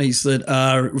seeing companies that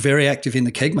are very active in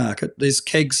the keg market. There's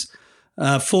kegs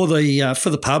for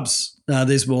the pubs.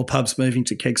 There's more pubs moving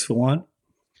to kegs for wine.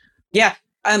 Yeah.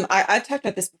 I talked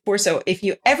about this before. So if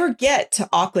you ever get to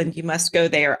Auckland, you must go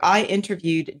there. I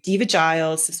interviewed Diva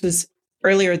Giles. This was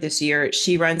earlier this year.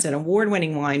 She runs an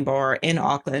award-winning wine bar in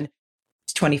Auckland.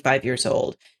 She's 25 years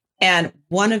old. And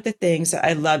one of the things that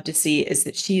I love to see is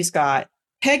that she's got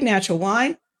Peg Natural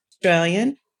Wine,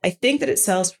 Australian. I think that it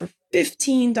sells for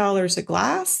 $15 a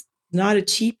glass, not a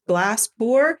cheap glass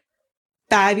pour.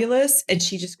 Fabulous. And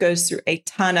she just goes through a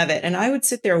ton of it. And I would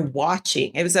sit there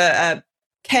watching. It was a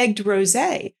kegged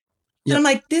rosé. Yep. And I'm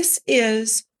like, this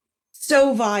is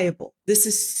so viable. This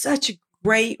is such a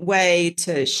great way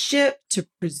to ship, to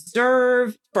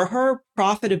preserve, for her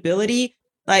profitability.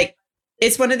 Like,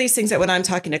 it's one of these things that when I'm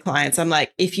talking to clients, I'm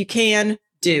like, if you can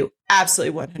do,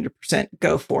 absolutely 100%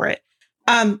 go for it.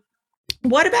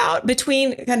 What about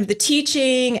between kind of the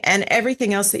teaching and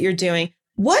everything else that you're doing?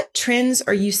 What trends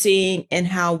are you seeing in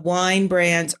how wine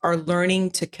brands are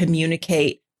learning to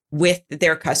communicate with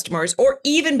their customers, or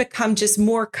even become just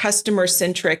more customer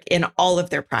centric in all of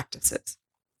their practices?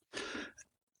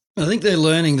 I think they're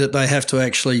learning that they have to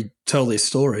actually tell their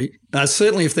story.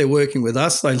 Certainly if they're working with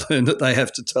us, they learn that they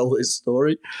have to tell their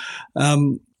story.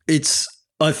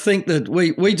 I think that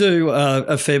we do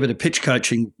a fair bit of pitch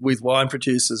coaching with wine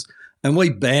producers, and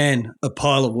we ban a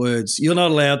pile of words. You're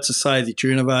not allowed to say that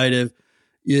you're innovative.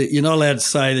 You're not allowed to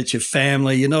say that you're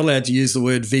family. You're not allowed to use the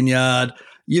word vineyard.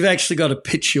 You've actually got to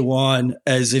pitch your wine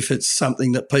as if it's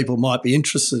something that people might be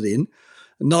interested in,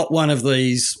 not one of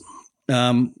these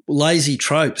lazy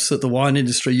tropes that the wine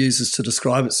industry uses to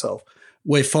describe itself.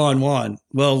 We're fine wine.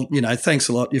 Well, thanks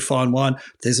a lot, you're fine wine.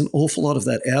 There's an awful lot of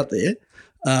that out there.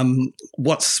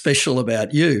 What's special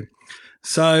about you?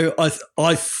 So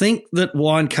I think that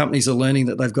wine companies are learning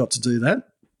that they've got to do that.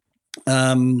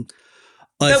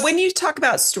 But when you talk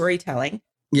about storytelling,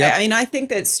 yeah, I mean, I think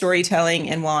that storytelling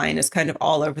in wine is kind of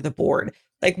all over the board.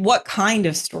 Like, what kind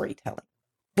of storytelling?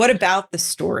 What about the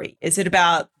story? Is it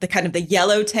about the kind of the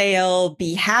yellowtail,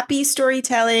 be happy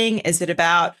storytelling? Is it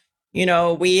about,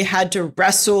 we had to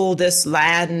wrestle this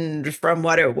land from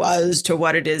what it was to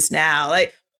what it is now?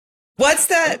 Like, what's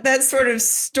that sort of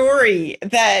story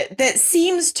that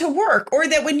seems to work? Or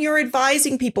that when you're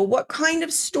advising people, what kind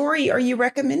of story are you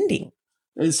recommending?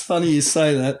 It's funny you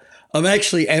say that.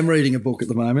 I'm reading a book at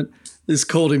the moment. It's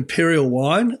called Imperial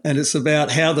Wine, and it's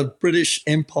about how the British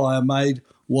Empire made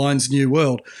wine's new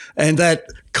world. And that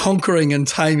conquering and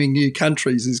taming new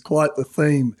countries is quite the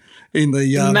theme in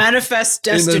the manifest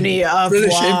destiny of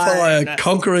British wine. Empire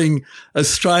conquering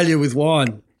Australia with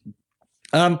wine.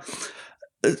 For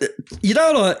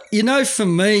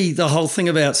me, the whole thing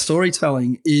about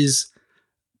storytelling is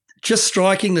just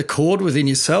striking the chord within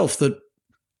yourself that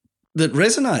that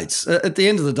resonates. At the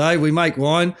end of the day, we make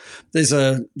wine. There's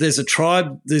a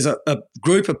tribe. There's a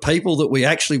group of people that we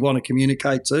actually want to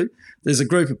communicate to. There's a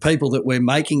group of people that we're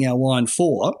making our wine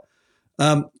for.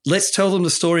 Let's tell them the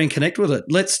story and connect with it.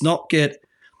 Let's not get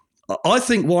 – I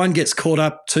think wine gets caught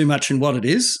up too much in what it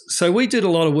is. So we did a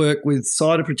lot of work with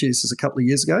cider producers a couple of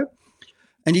years ago,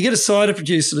 and you get a cider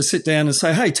producer to sit down and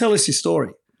say, hey, tell us your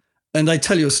story. And they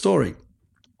tell you a story.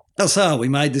 They'll say, oh, we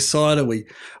made this cider. We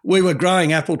were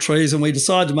growing apple trees and we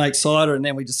decided to make cider, and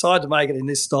then we decided to make it in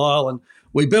this style, and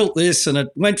we built this and it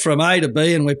went from A to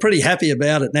B and we're pretty happy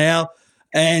about it now.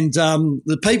 And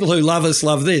the people who love us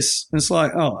love this. And it's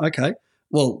like, oh, okay.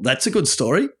 Well, that's a good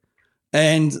story.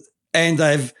 And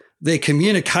their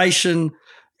communication,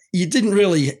 you didn't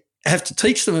really have to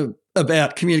teach them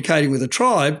about communicating with a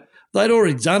tribe. They'd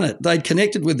already done it. They'd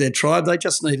connected with their tribe. They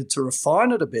just needed to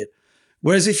refine it a bit.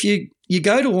 Whereas if you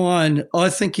go to wine, I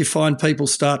think you find people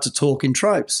start to talk in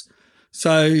tropes.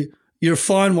 So you're a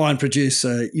fine wine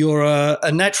producer, you're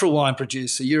a natural wine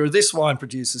producer, you're a this wine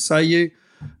producer. So you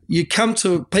come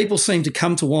to, people seem to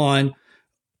come to wine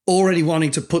already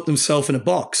wanting to put themselves in a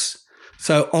box.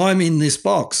 So I'm in this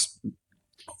box.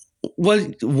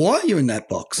 Well, why are you in that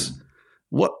box?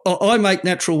 What, I make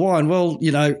natural wine. Well,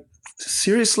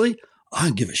 seriously, I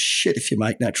don't give a shit if you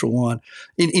make natural wine.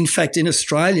 In fact, in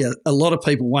Australia, a lot of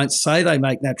people won't say they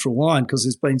make natural wine because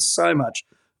there's been so much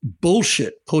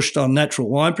bullshit pushed on natural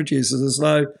wine producers as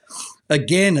though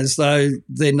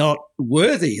they're not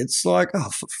worthy. It's like, oh,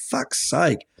 for fuck's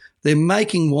sake. They're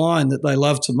making wine that they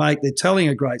love to make. They're telling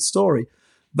a great story.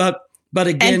 But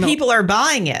again... And people are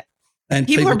buying it. And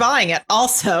people are buying it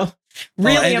also.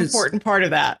 Really important part of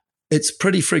that. It's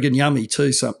pretty friggin' yummy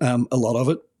too, a lot of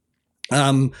it.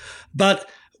 But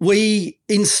we,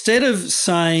 instead of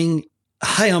saying,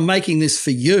 hey, I'm making this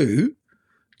for you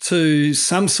to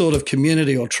some sort of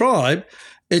community or tribe,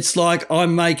 it's like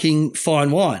I'm making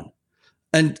fine wine.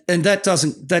 And that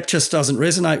just doesn't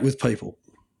resonate with people.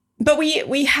 But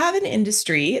we have an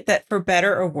industry that, for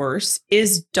better or worse,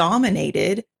 is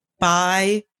dominated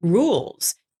by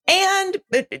rules and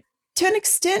to an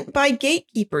extent by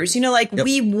gatekeepers. Yep.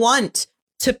 We want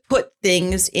to put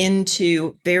things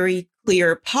into very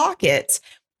clear pockets.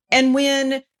 And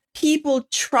when people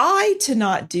try to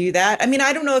not do that, I mean,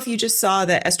 I don't know if you just saw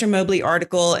the Esther Mobley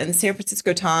article in the San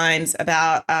Francisco Times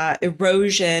about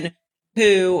Erosion,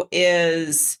 who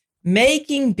is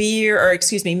making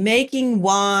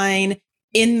wine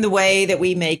in the way that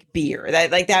we make beer.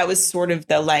 That was sort of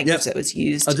the language that was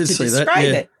used to describe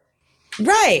it.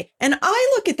 Right. And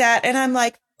I look at that and I'm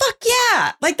like, fuck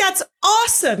yeah, that's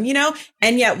awesome,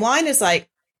 And yet wine is like,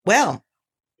 well,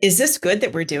 is this good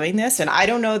that we're doing this? And I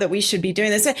don't know that we should be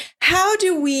doing this. How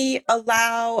do we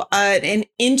allow a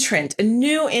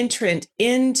new entrant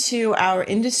into our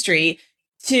industry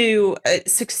to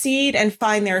succeed and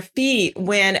find their feet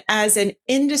when, as an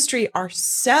industry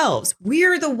ourselves,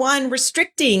 we're the one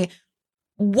restricting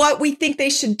what we think they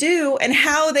should do and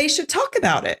how they should talk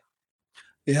about it?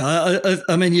 Yeah,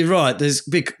 I mean, you're right. There's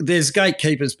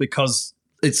gatekeepers because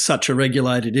it's such a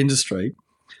regulated industry.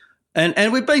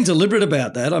 And we've been deliberate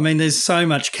about that. I mean, there's so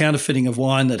much counterfeiting of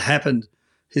wine that happened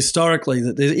historically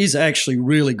that there is actually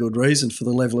really good reason for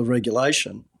the level of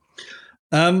regulation.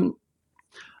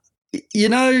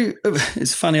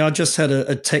 It's funny. I just had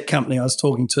a tech company I was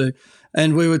talking to,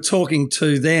 and we were talking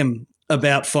to them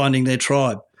about finding their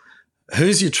tribe.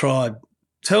 Who's your tribe?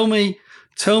 Tell me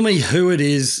who it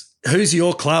is. Who's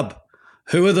your club?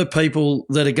 Who are the people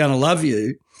that are going to love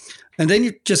you? And then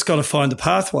you've just got to find the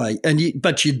pathway.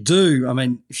 But you do. I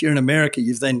mean, if you're in America,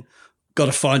 you've then got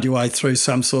to find your way through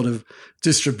some sort of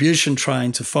distribution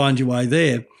train to find your way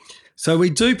there. So we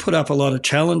do put up a lot of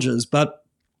challenges, but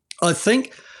I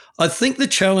think the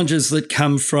challenges that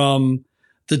come from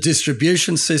the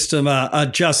distribution system are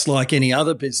just like any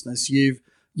other business.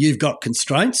 You've got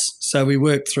constraints, so we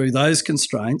work through those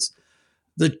constraints.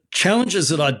 The challenges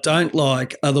that I don't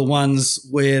like are the ones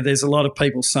where there's a lot of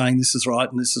people saying this is right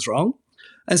and this is wrong.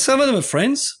 And some of them are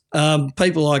friends,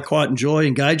 people I quite enjoy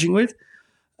engaging with.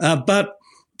 But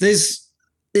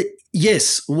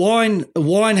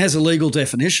wine has a legal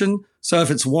definition. So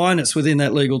if it's wine, it's within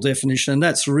that legal definition. And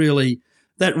that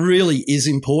really is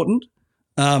important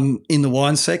in the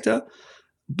wine sector.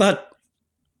 But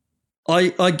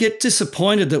I get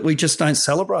disappointed that we just don't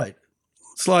celebrate.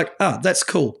 It's like, that's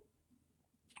cool.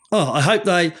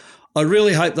 I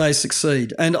really hope they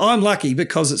succeed. And I'm lucky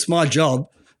because it's my job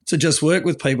to just work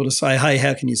with people to say, hey,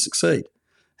 how can you succeed?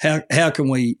 How can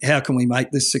we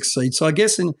make this succeed? So I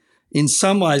guess in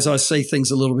some ways I see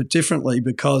things a little bit differently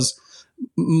because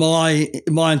my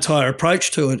entire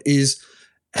approach to it is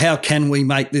how can we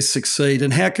make this succeed,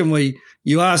 and how can we?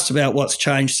 You asked about what's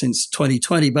changed since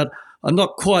 2020, but I'm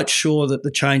not quite sure that the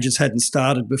changes hadn't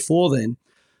started before then.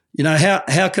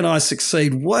 How can I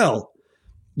succeed? Well,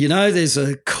 there's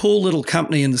a cool little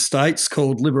company in the States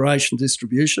called Liberation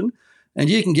Distribution, and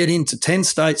you can get into 10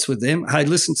 states with them. Hey,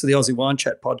 listen to the Aussie Wine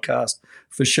Chat podcast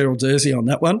for Cheryl Dersey on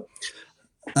that one.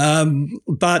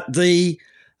 But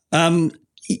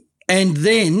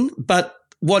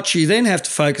what you then have to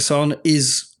focus on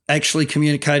is actually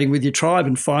communicating with your tribe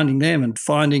and finding them and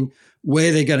finding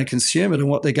where they're going to consume it and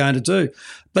what they're going to do.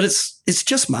 But it's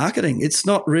just marketing. It's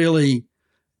not really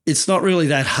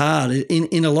that hard.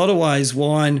 In a lot of ways,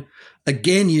 wine,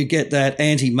 again, you get that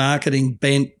anti-marketing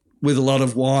bent with a lot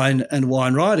of wine and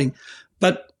wine writing.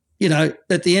 But,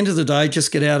 at the end of the day,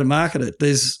 just get out and market it.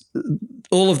 There's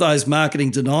all of those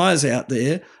marketing deniers out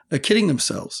there are kidding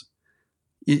themselves.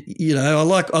 I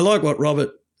like what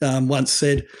Robert once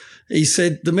said. He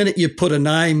said, the minute you put a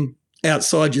name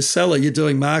outside your cellar, you're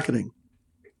doing marketing.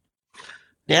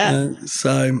 Yeah.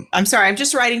 So I'm sorry, I'm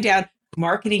just writing down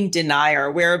marketing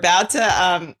denier. We're about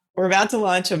to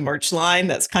launch a merch line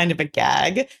that's kind of a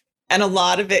gag. And a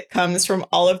lot of it comes from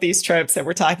all of these tropes that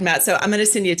we're talking about. So I'm going to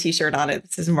send you a T-shirt on it.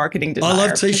 This is marketing denier. I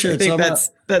love T-shirts. I think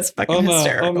that's fucking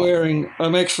hysterical.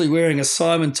 I'm actually wearing a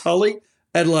Simon Tully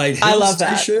Adelaide Hills I love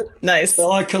that. T-shirt. Nice.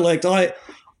 So I collect. I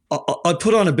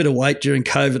put on a bit of weight during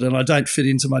COVID, and I don't fit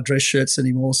into my dress shirts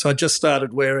anymore. So I just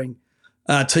started wearing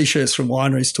T-shirts from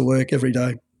wineries to work every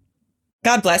day.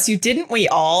 God bless you. Didn't we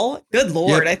all? Good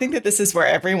Lord. Yep. I think that this is where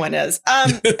everyone is.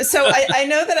 So I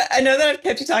know that I've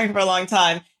kept you talking for a long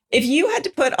time. If you had to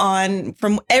put on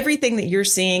from everything that you're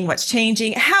seeing, what's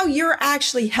changing, how you're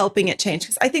actually helping it change,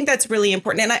 because I think that's really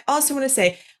important. And I also want to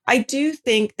say, I do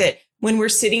think that when we're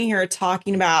sitting here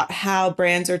talking about how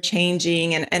brands are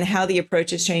changing and how the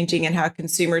approach is changing and how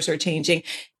consumers are changing,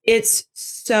 it's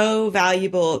so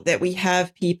valuable that we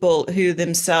have people who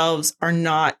themselves are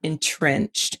not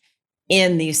entrenched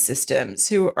in these systems,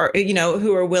 who are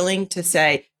willing to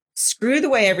say, screw the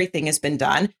way everything has been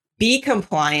done, be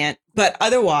compliant, but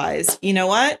otherwise, you know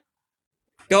what?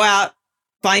 Go out,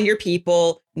 find your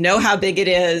people, know how big it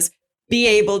is, be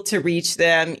able to reach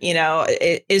them,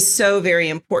 it is so very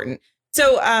important.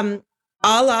 So a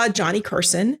la Johnny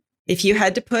Carson, if you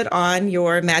had to put on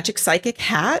your magic psychic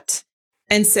hat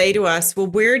and say to us, well,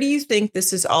 where do you think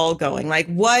this is all going? Like,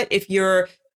 what if you're,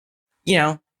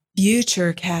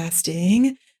 future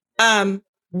casting,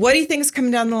 what do you think is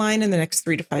coming down the line in the next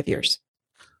 3 to 5 years?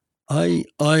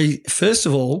 I first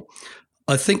of all,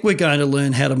 I think we're going to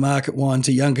learn how to market wine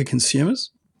to younger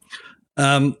consumers.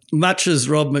 Much as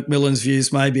Rob McMillan's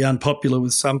views may be unpopular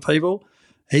with some people,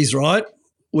 he's right.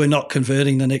 We're not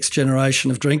converting the next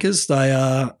generation of drinkers. They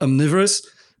are omnivorous.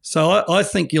 So I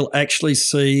think you'll actually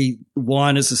see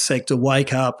wine as a sector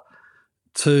wake up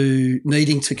to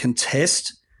needing to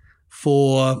contest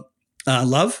for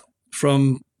love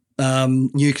from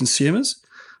new consumers.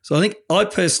 So I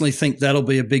personally think that'll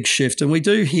be a big shift. And we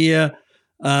do hear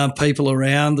people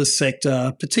around the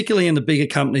sector, particularly in the bigger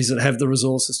companies that have the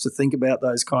resources to think about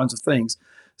those kinds of things,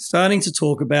 starting to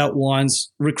talk about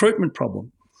wine's recruitment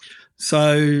problem.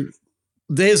 So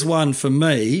there's one for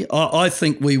me. I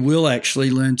think we will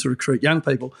actually learn to recruit young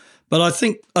people, but I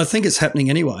think it's happening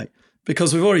anyway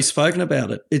because we've already spoken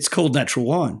about it. It's called natural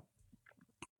wine.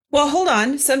 Well, hold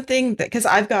on. Something that, because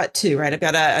I've got two, right? I've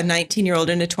got a 19-year-old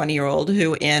and a 20-year-old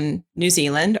who in New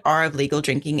Zealand are of legal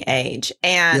drinking age.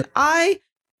 And yep. I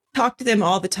talk to them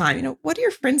all the time. What do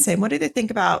your friends say? What do they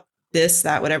think about this,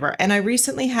 that, whatever? And I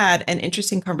recently had an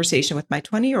interesting conversation with my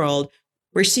 20-year-old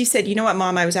where she said, you know what,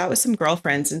 Mom, I was out with some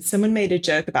girlfriends and someone made a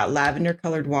joke about lavender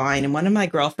colored wine. And one of my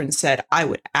girlfriends said, I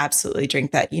would absolutely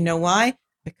drink that. You know why?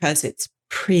 Because it's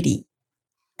pretty.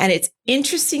 And it's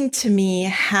interesting to me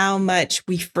how much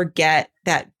we forget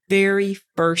that very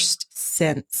first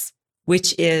sense,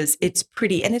 which is it's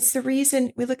pretty. And it's the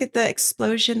reason we look at the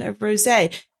explosion of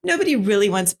rosé. Nobody really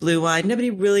wants blue wine.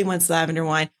 Nobody really wants lavender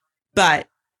wine. But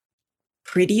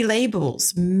pretty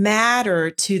labels matter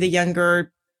to the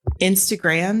younger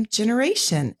Instagram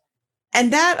generation.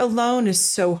 And that alone is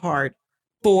so hard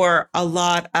for a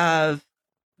lot of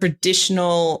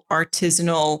traditional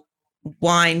artisanal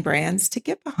wine brands to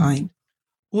get behind.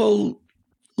 Well,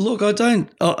 look, I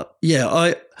don't, but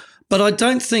I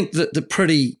don't think that the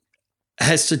pretty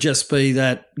has to just be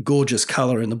that gorgeous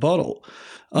color in the bottle.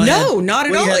 Not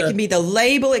at all. It can be the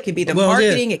label, it can be the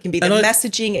marketing, it can be the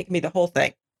messaging, it can be the whole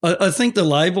thing. I think the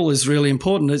label is really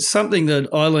important. It's something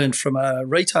that I learned from a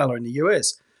retailer in the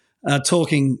US,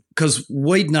 talking because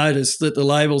we'd noticed that the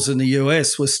labels in the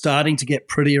US were starting to get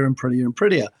prettier and prettier and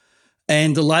prettier.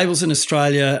 And the labels in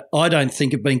Australia, I don't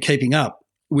think have been keeping up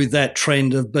with that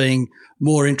trend of being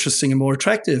more interesting and more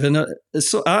attractive. And I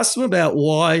asked them about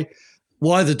why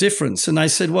the difference, and they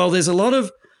said, well, there's a lot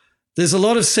of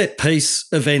set piece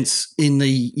events in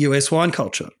the US wine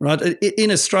culture, right?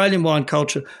 In Australian wine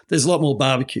culture, there's a lot more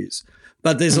barbecues,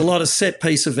 but there's a lot of set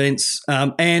piece events,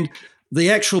 and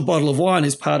the actual bottle of wine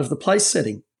is part of the place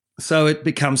setting, so it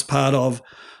becomes part of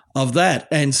that.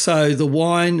 And so the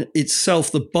wine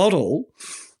itself, the bottle,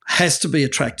 has to be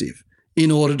attractive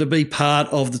in order to be part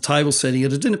of the table setting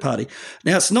at a dinner party.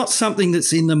 Now, it's not something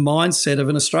that's in the mindset of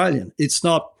an Australian. It's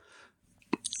not.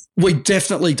 We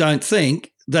definitely don't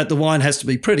think that the wine has to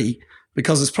be pretty,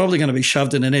 because it's probably going to be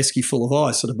shoved in an esky full of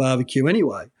ice at a barbecue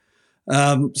anyway.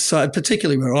 So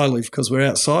particularly where I live, because we're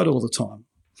outside all the time.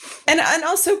 And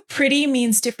also pretty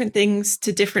means different things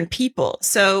to different people.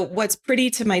 So what's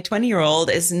pretty to my 20-year-old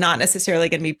is not necessarily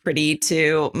going to be pretty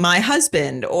to my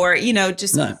husband, or,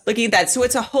 just looking at that. So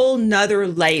it's a whole nother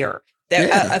layer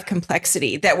of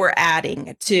complexity that we're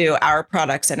adding to our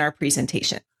products and our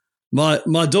presentation.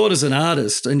 My daughter's an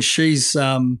artist, and she's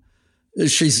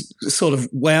sort of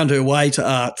wound her way to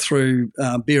art through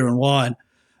beer and wine.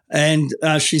 And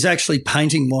she's actually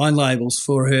painting wine labels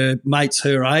for her mates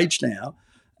her age now.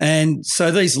 And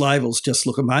so these labels just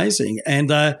look amazing.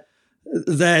 And that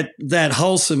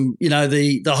wholesome,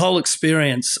 the whole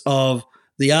experience of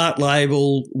the art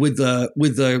label with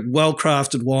the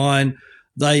well-crafted wine,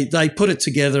 they put it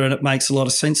together and it makes a lot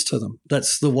of sense to them.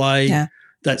 That's the way. Yeah.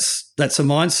 That's a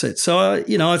mindset. So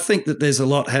I think that there's a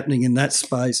lot happening in that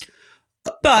space.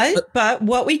 But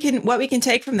what we can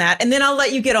take from that, and then I'll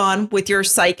let you get on with your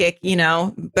psychic,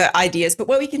 ideas. But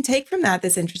what we can take from that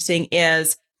that's interesting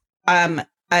is, I'm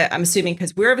assuming,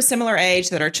 because we're of a similar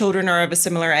age, that our children are of a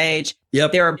similar age.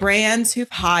 Yep. There are brands who've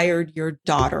hired your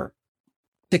daughter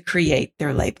to create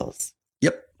their labels.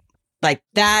 Yep. Like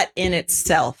that in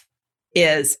itself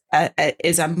is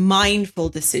a mindful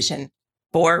decision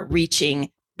for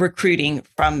recruiting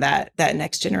from that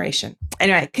next generation.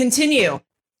 Anyway, continue.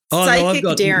 Psychic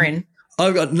Darren.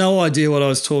 I've got no idea what I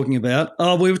was talking about.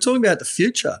 Oh, we were talking about the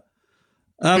future.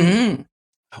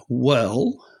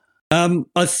 Well,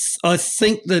 I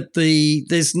think that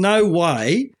there's no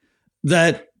way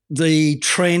that the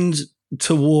trend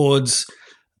towards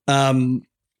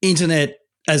internet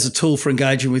as a tool for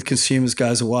engaging with consumers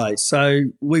goes away. So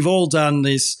we've all done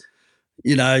this,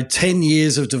 10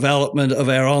 years of development of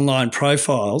our online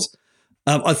profiles.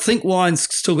 I think wine's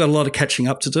still got a lot of catching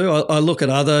up to do. I look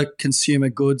at other consumer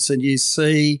goods and you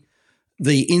see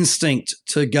the instinct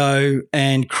to go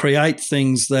and create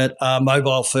things that are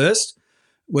mobile first,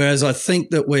 whereas I think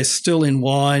that we're still in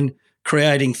wine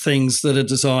creating things that are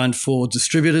designed for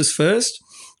distributors first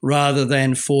rather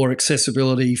than for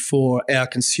accessibility for our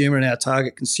consumer and our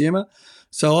target consumer.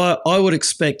 So I would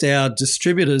expect our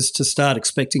distributors to start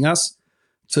expecting us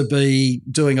to be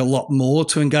doing a lot more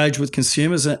to engage with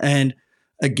consumers. And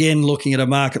again, looking at a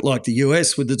market like the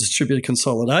US with the distributor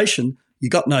consolidation, you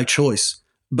got no choice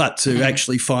but to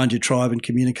actually find your tribe and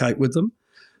communicate with them.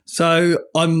 So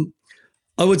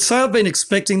I would say I've been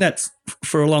expecting that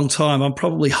for a long time. I'm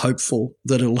probably hopeful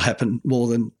that it'll happen more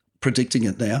than predicting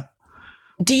it now.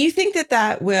 Do you think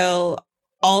that will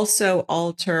also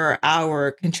alter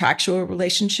our contractual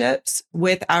relationships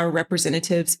with our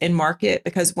representatives in market?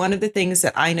 Because one of the things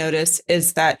that I notice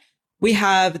is that we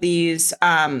have these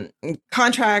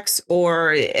contracts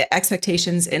or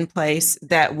expectations in place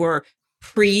that were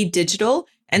pre-digital.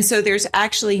 And so there's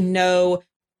actually no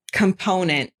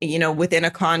component, within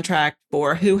a contract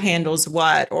for who handles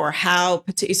what or how.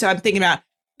 So I'm thinking about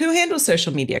who handles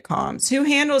social media comms, who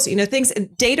handles, things.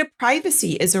 Data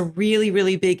privacy is a really,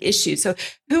 really big issue. So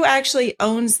who actually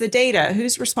owns the data?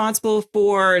 Who's responsible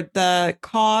for the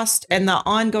cost and the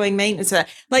ongoing maintenance?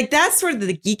 Like that's sort of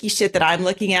the geeky shit that I'm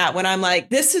looking at when I'm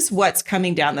like, this is what's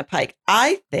coming down the pike.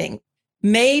 I think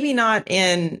maybe not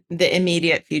in the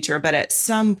immediate future, but at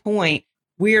some point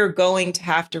we're going to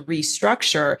have to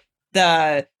restructure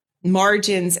the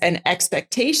margins and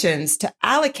expectations to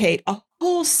allocate a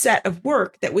whole set of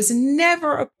work that was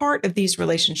never a part of these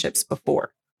relationships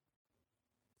before.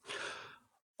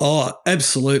 Oh,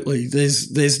 absolutely.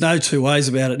 There's no two ways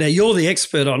about it. Now, you're the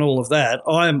expert on all of that.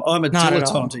 I'm a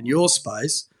dilettante in your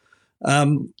space.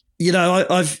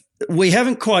 We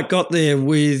haven't quite got there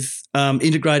with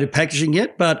integrated packaging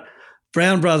yet, but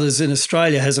Brown Brothers in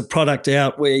Australia has a product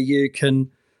out where you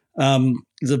can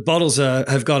the bottles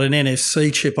have got an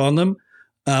NFC chip on them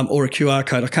or a QR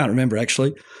code. I can't remember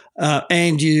actually.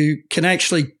 And you can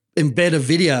actually embed a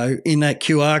video in that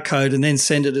QR code and then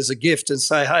send it as a gift and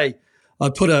say, hey, I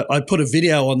put a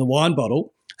video on the wine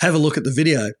bottle. Have a look at the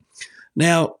video.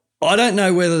 Now, I don't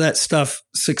know whether that stuff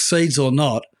succeeds or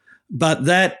not, But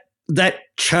that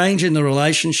change in the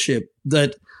relationship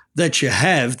that you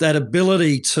have, that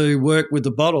ability to work with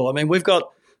the bottle. I mean, we've got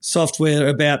software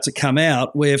about to come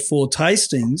out where for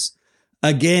tastings,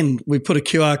 again, we put a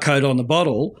QR code on the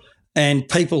bottle and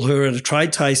people who are at a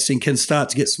trade tasting can start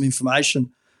to get some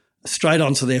information straight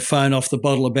onto their phone off the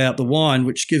bottle about the wine,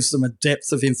 which gives them a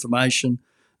depth of information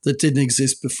that didn't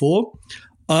exist before.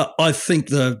 I think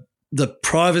the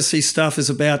privacy stuff is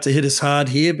about to hit us hard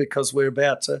here because we're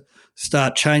about to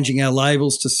start changing our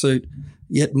labels to suit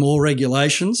yet more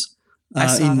regulations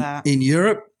in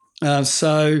Europe.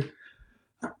 So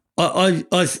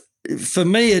for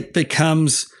me, it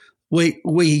becomes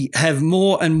we have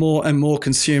more and more and more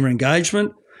consumer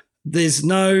engagement. There's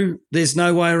no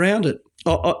way around it.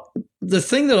 The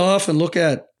thing that I often look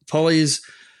at, Polly, is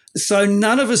so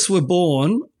none of us were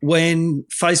born when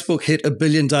Facebook hit 1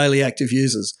 billion daily active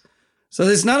users. So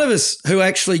there's none of us who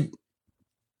actually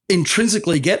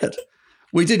intrinsically get it.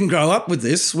 We didn't grow up with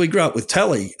this. We grew up with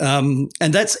telly. And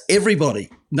that's everybody,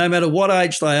 no matter what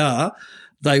age they are.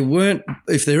 They weren't,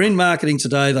 if they're in marketing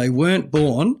today, they weren't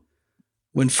born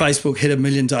when Facebook hit 1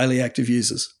 million daily active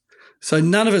users. So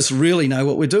none of us really know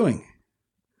what we're doing.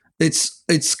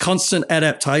 It's constant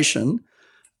adaptation.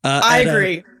 I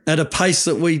agree. At a pace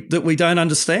that we don't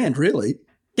understand, really.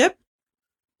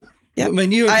 Yep. I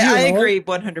mean, I agree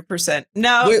 100%.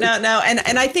 No.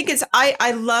 And I think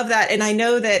I love that. And I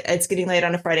know that it's getting late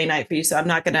on a Friday night for you, so I'm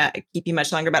not going to keep you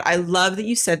much longer, but I love that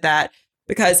you said that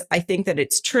because I think that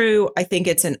it's true. I think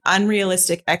it's an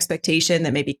unrealistic expectation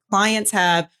that maybe clients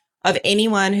have of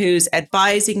anyone who's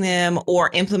advising them or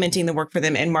implementing the work for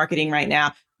them in marketing right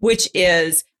now, which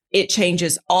is it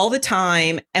changes all the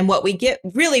time. And what we get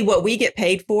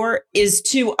paid for is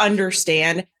to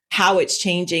understand how it's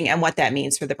changing and what that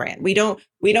means for the brand. We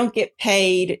don't get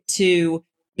paid to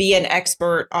be an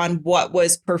expert on what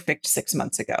was perfect 6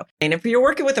 months ago. And if you're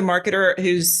working with a marketer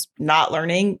who's not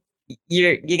learning,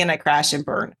 you're going to crash and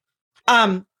burn.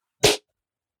 On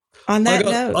that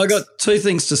note, I got two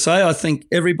things to say. I think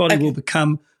everybody will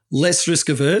become less risk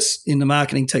averse in the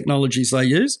marketing technologies they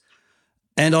use.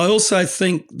 And I also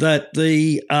think that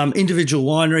the individual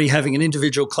winery having an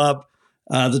individual club,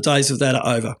 the days of that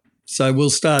are over. So we'll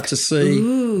start to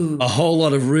see a whole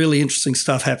lot of really interesting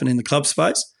stuff happen in the club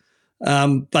space.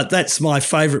 But that's my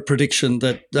favourite prediction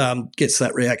that gets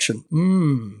that reaction.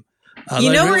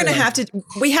 We're going to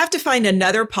we have to find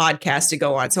another podcast to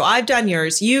go on. So I've done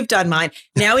yours, you've done mine.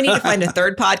 Now we need to find a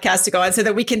third podcast to go on so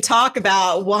that we can talk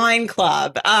about Wine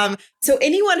Club. So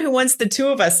anyone who wants the two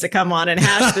of us to come on and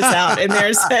hash this out in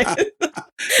their segment,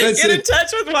 get in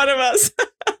touch with one of us.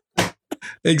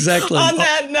 Exactly. On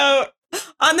that note,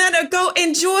 go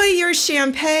enjoy your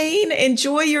champagne,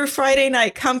 enjoy your Friday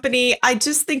night company. I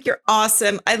just think you're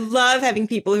awesome. I love having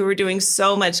people who are doing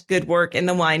so much good work in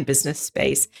the wine business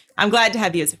space. I'm glad to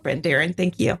have you as a friend, Darren.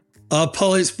 Thank you.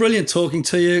 Polly, it's brilliant talking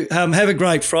to you. Have a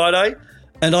great Friday.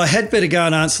 And I had better go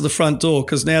and answer the front door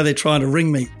because now they're trying to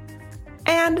ring me.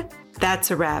 And that's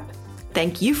a wrap.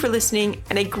 Thank you for listening.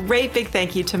 And a great big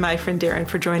thank you to my friend Darren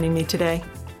for joining me today.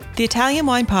 The Italian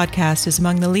Wine Podcast is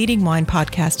among the leading wine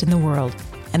podcasts in the world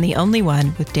and the only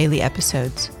one with daily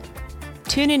episodes.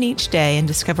 Tune in each day and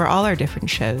discover all our different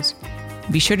shows.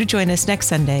 Be sure to join us next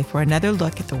Sunday for another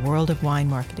look at the world of wine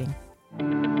marketing.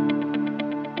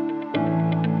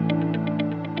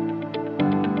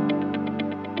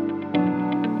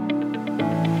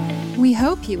 We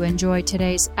hope you enjoyed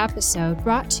today's episode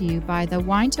brought to you by the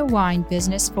Wine to Wine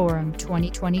Business Forum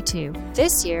 2022.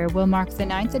 This year will mark the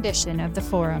 9th edition of the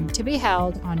forum to be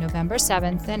held on November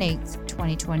 7th and 8th,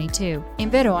 2022 in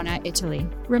Verona, Italy.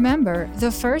 Remember,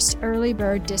 the first early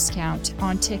bird discount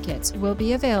on tickets will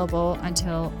be available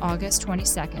until August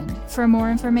 22nd. For more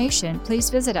information, please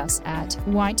visit us at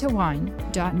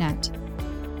winetowine.net.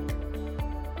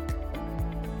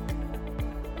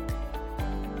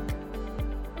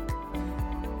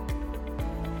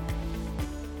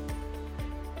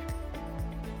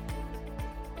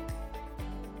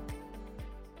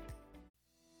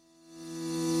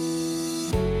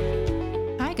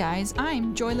 Hi guys,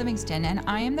 I'm Joy Livingston and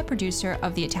I am the producer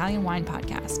of the Italian Wine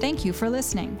Podcast. Thank you for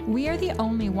listening. We are the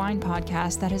only wine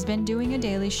podcast that has been doing a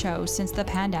daily show since the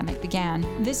pandemic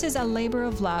began. This is a labor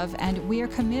of love and we are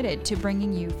committed to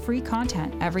bringing you free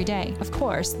content every day. Of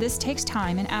course, this takes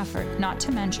time and effort, not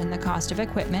to mention the cost of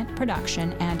equipment,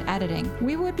 production, and editing.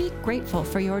 We would be grateful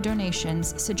for your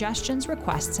donations, suggestions,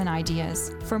 requests, and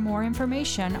ideas. For more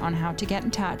information on how to get in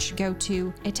touch, go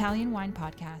to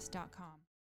ItalianWinePodcast.com.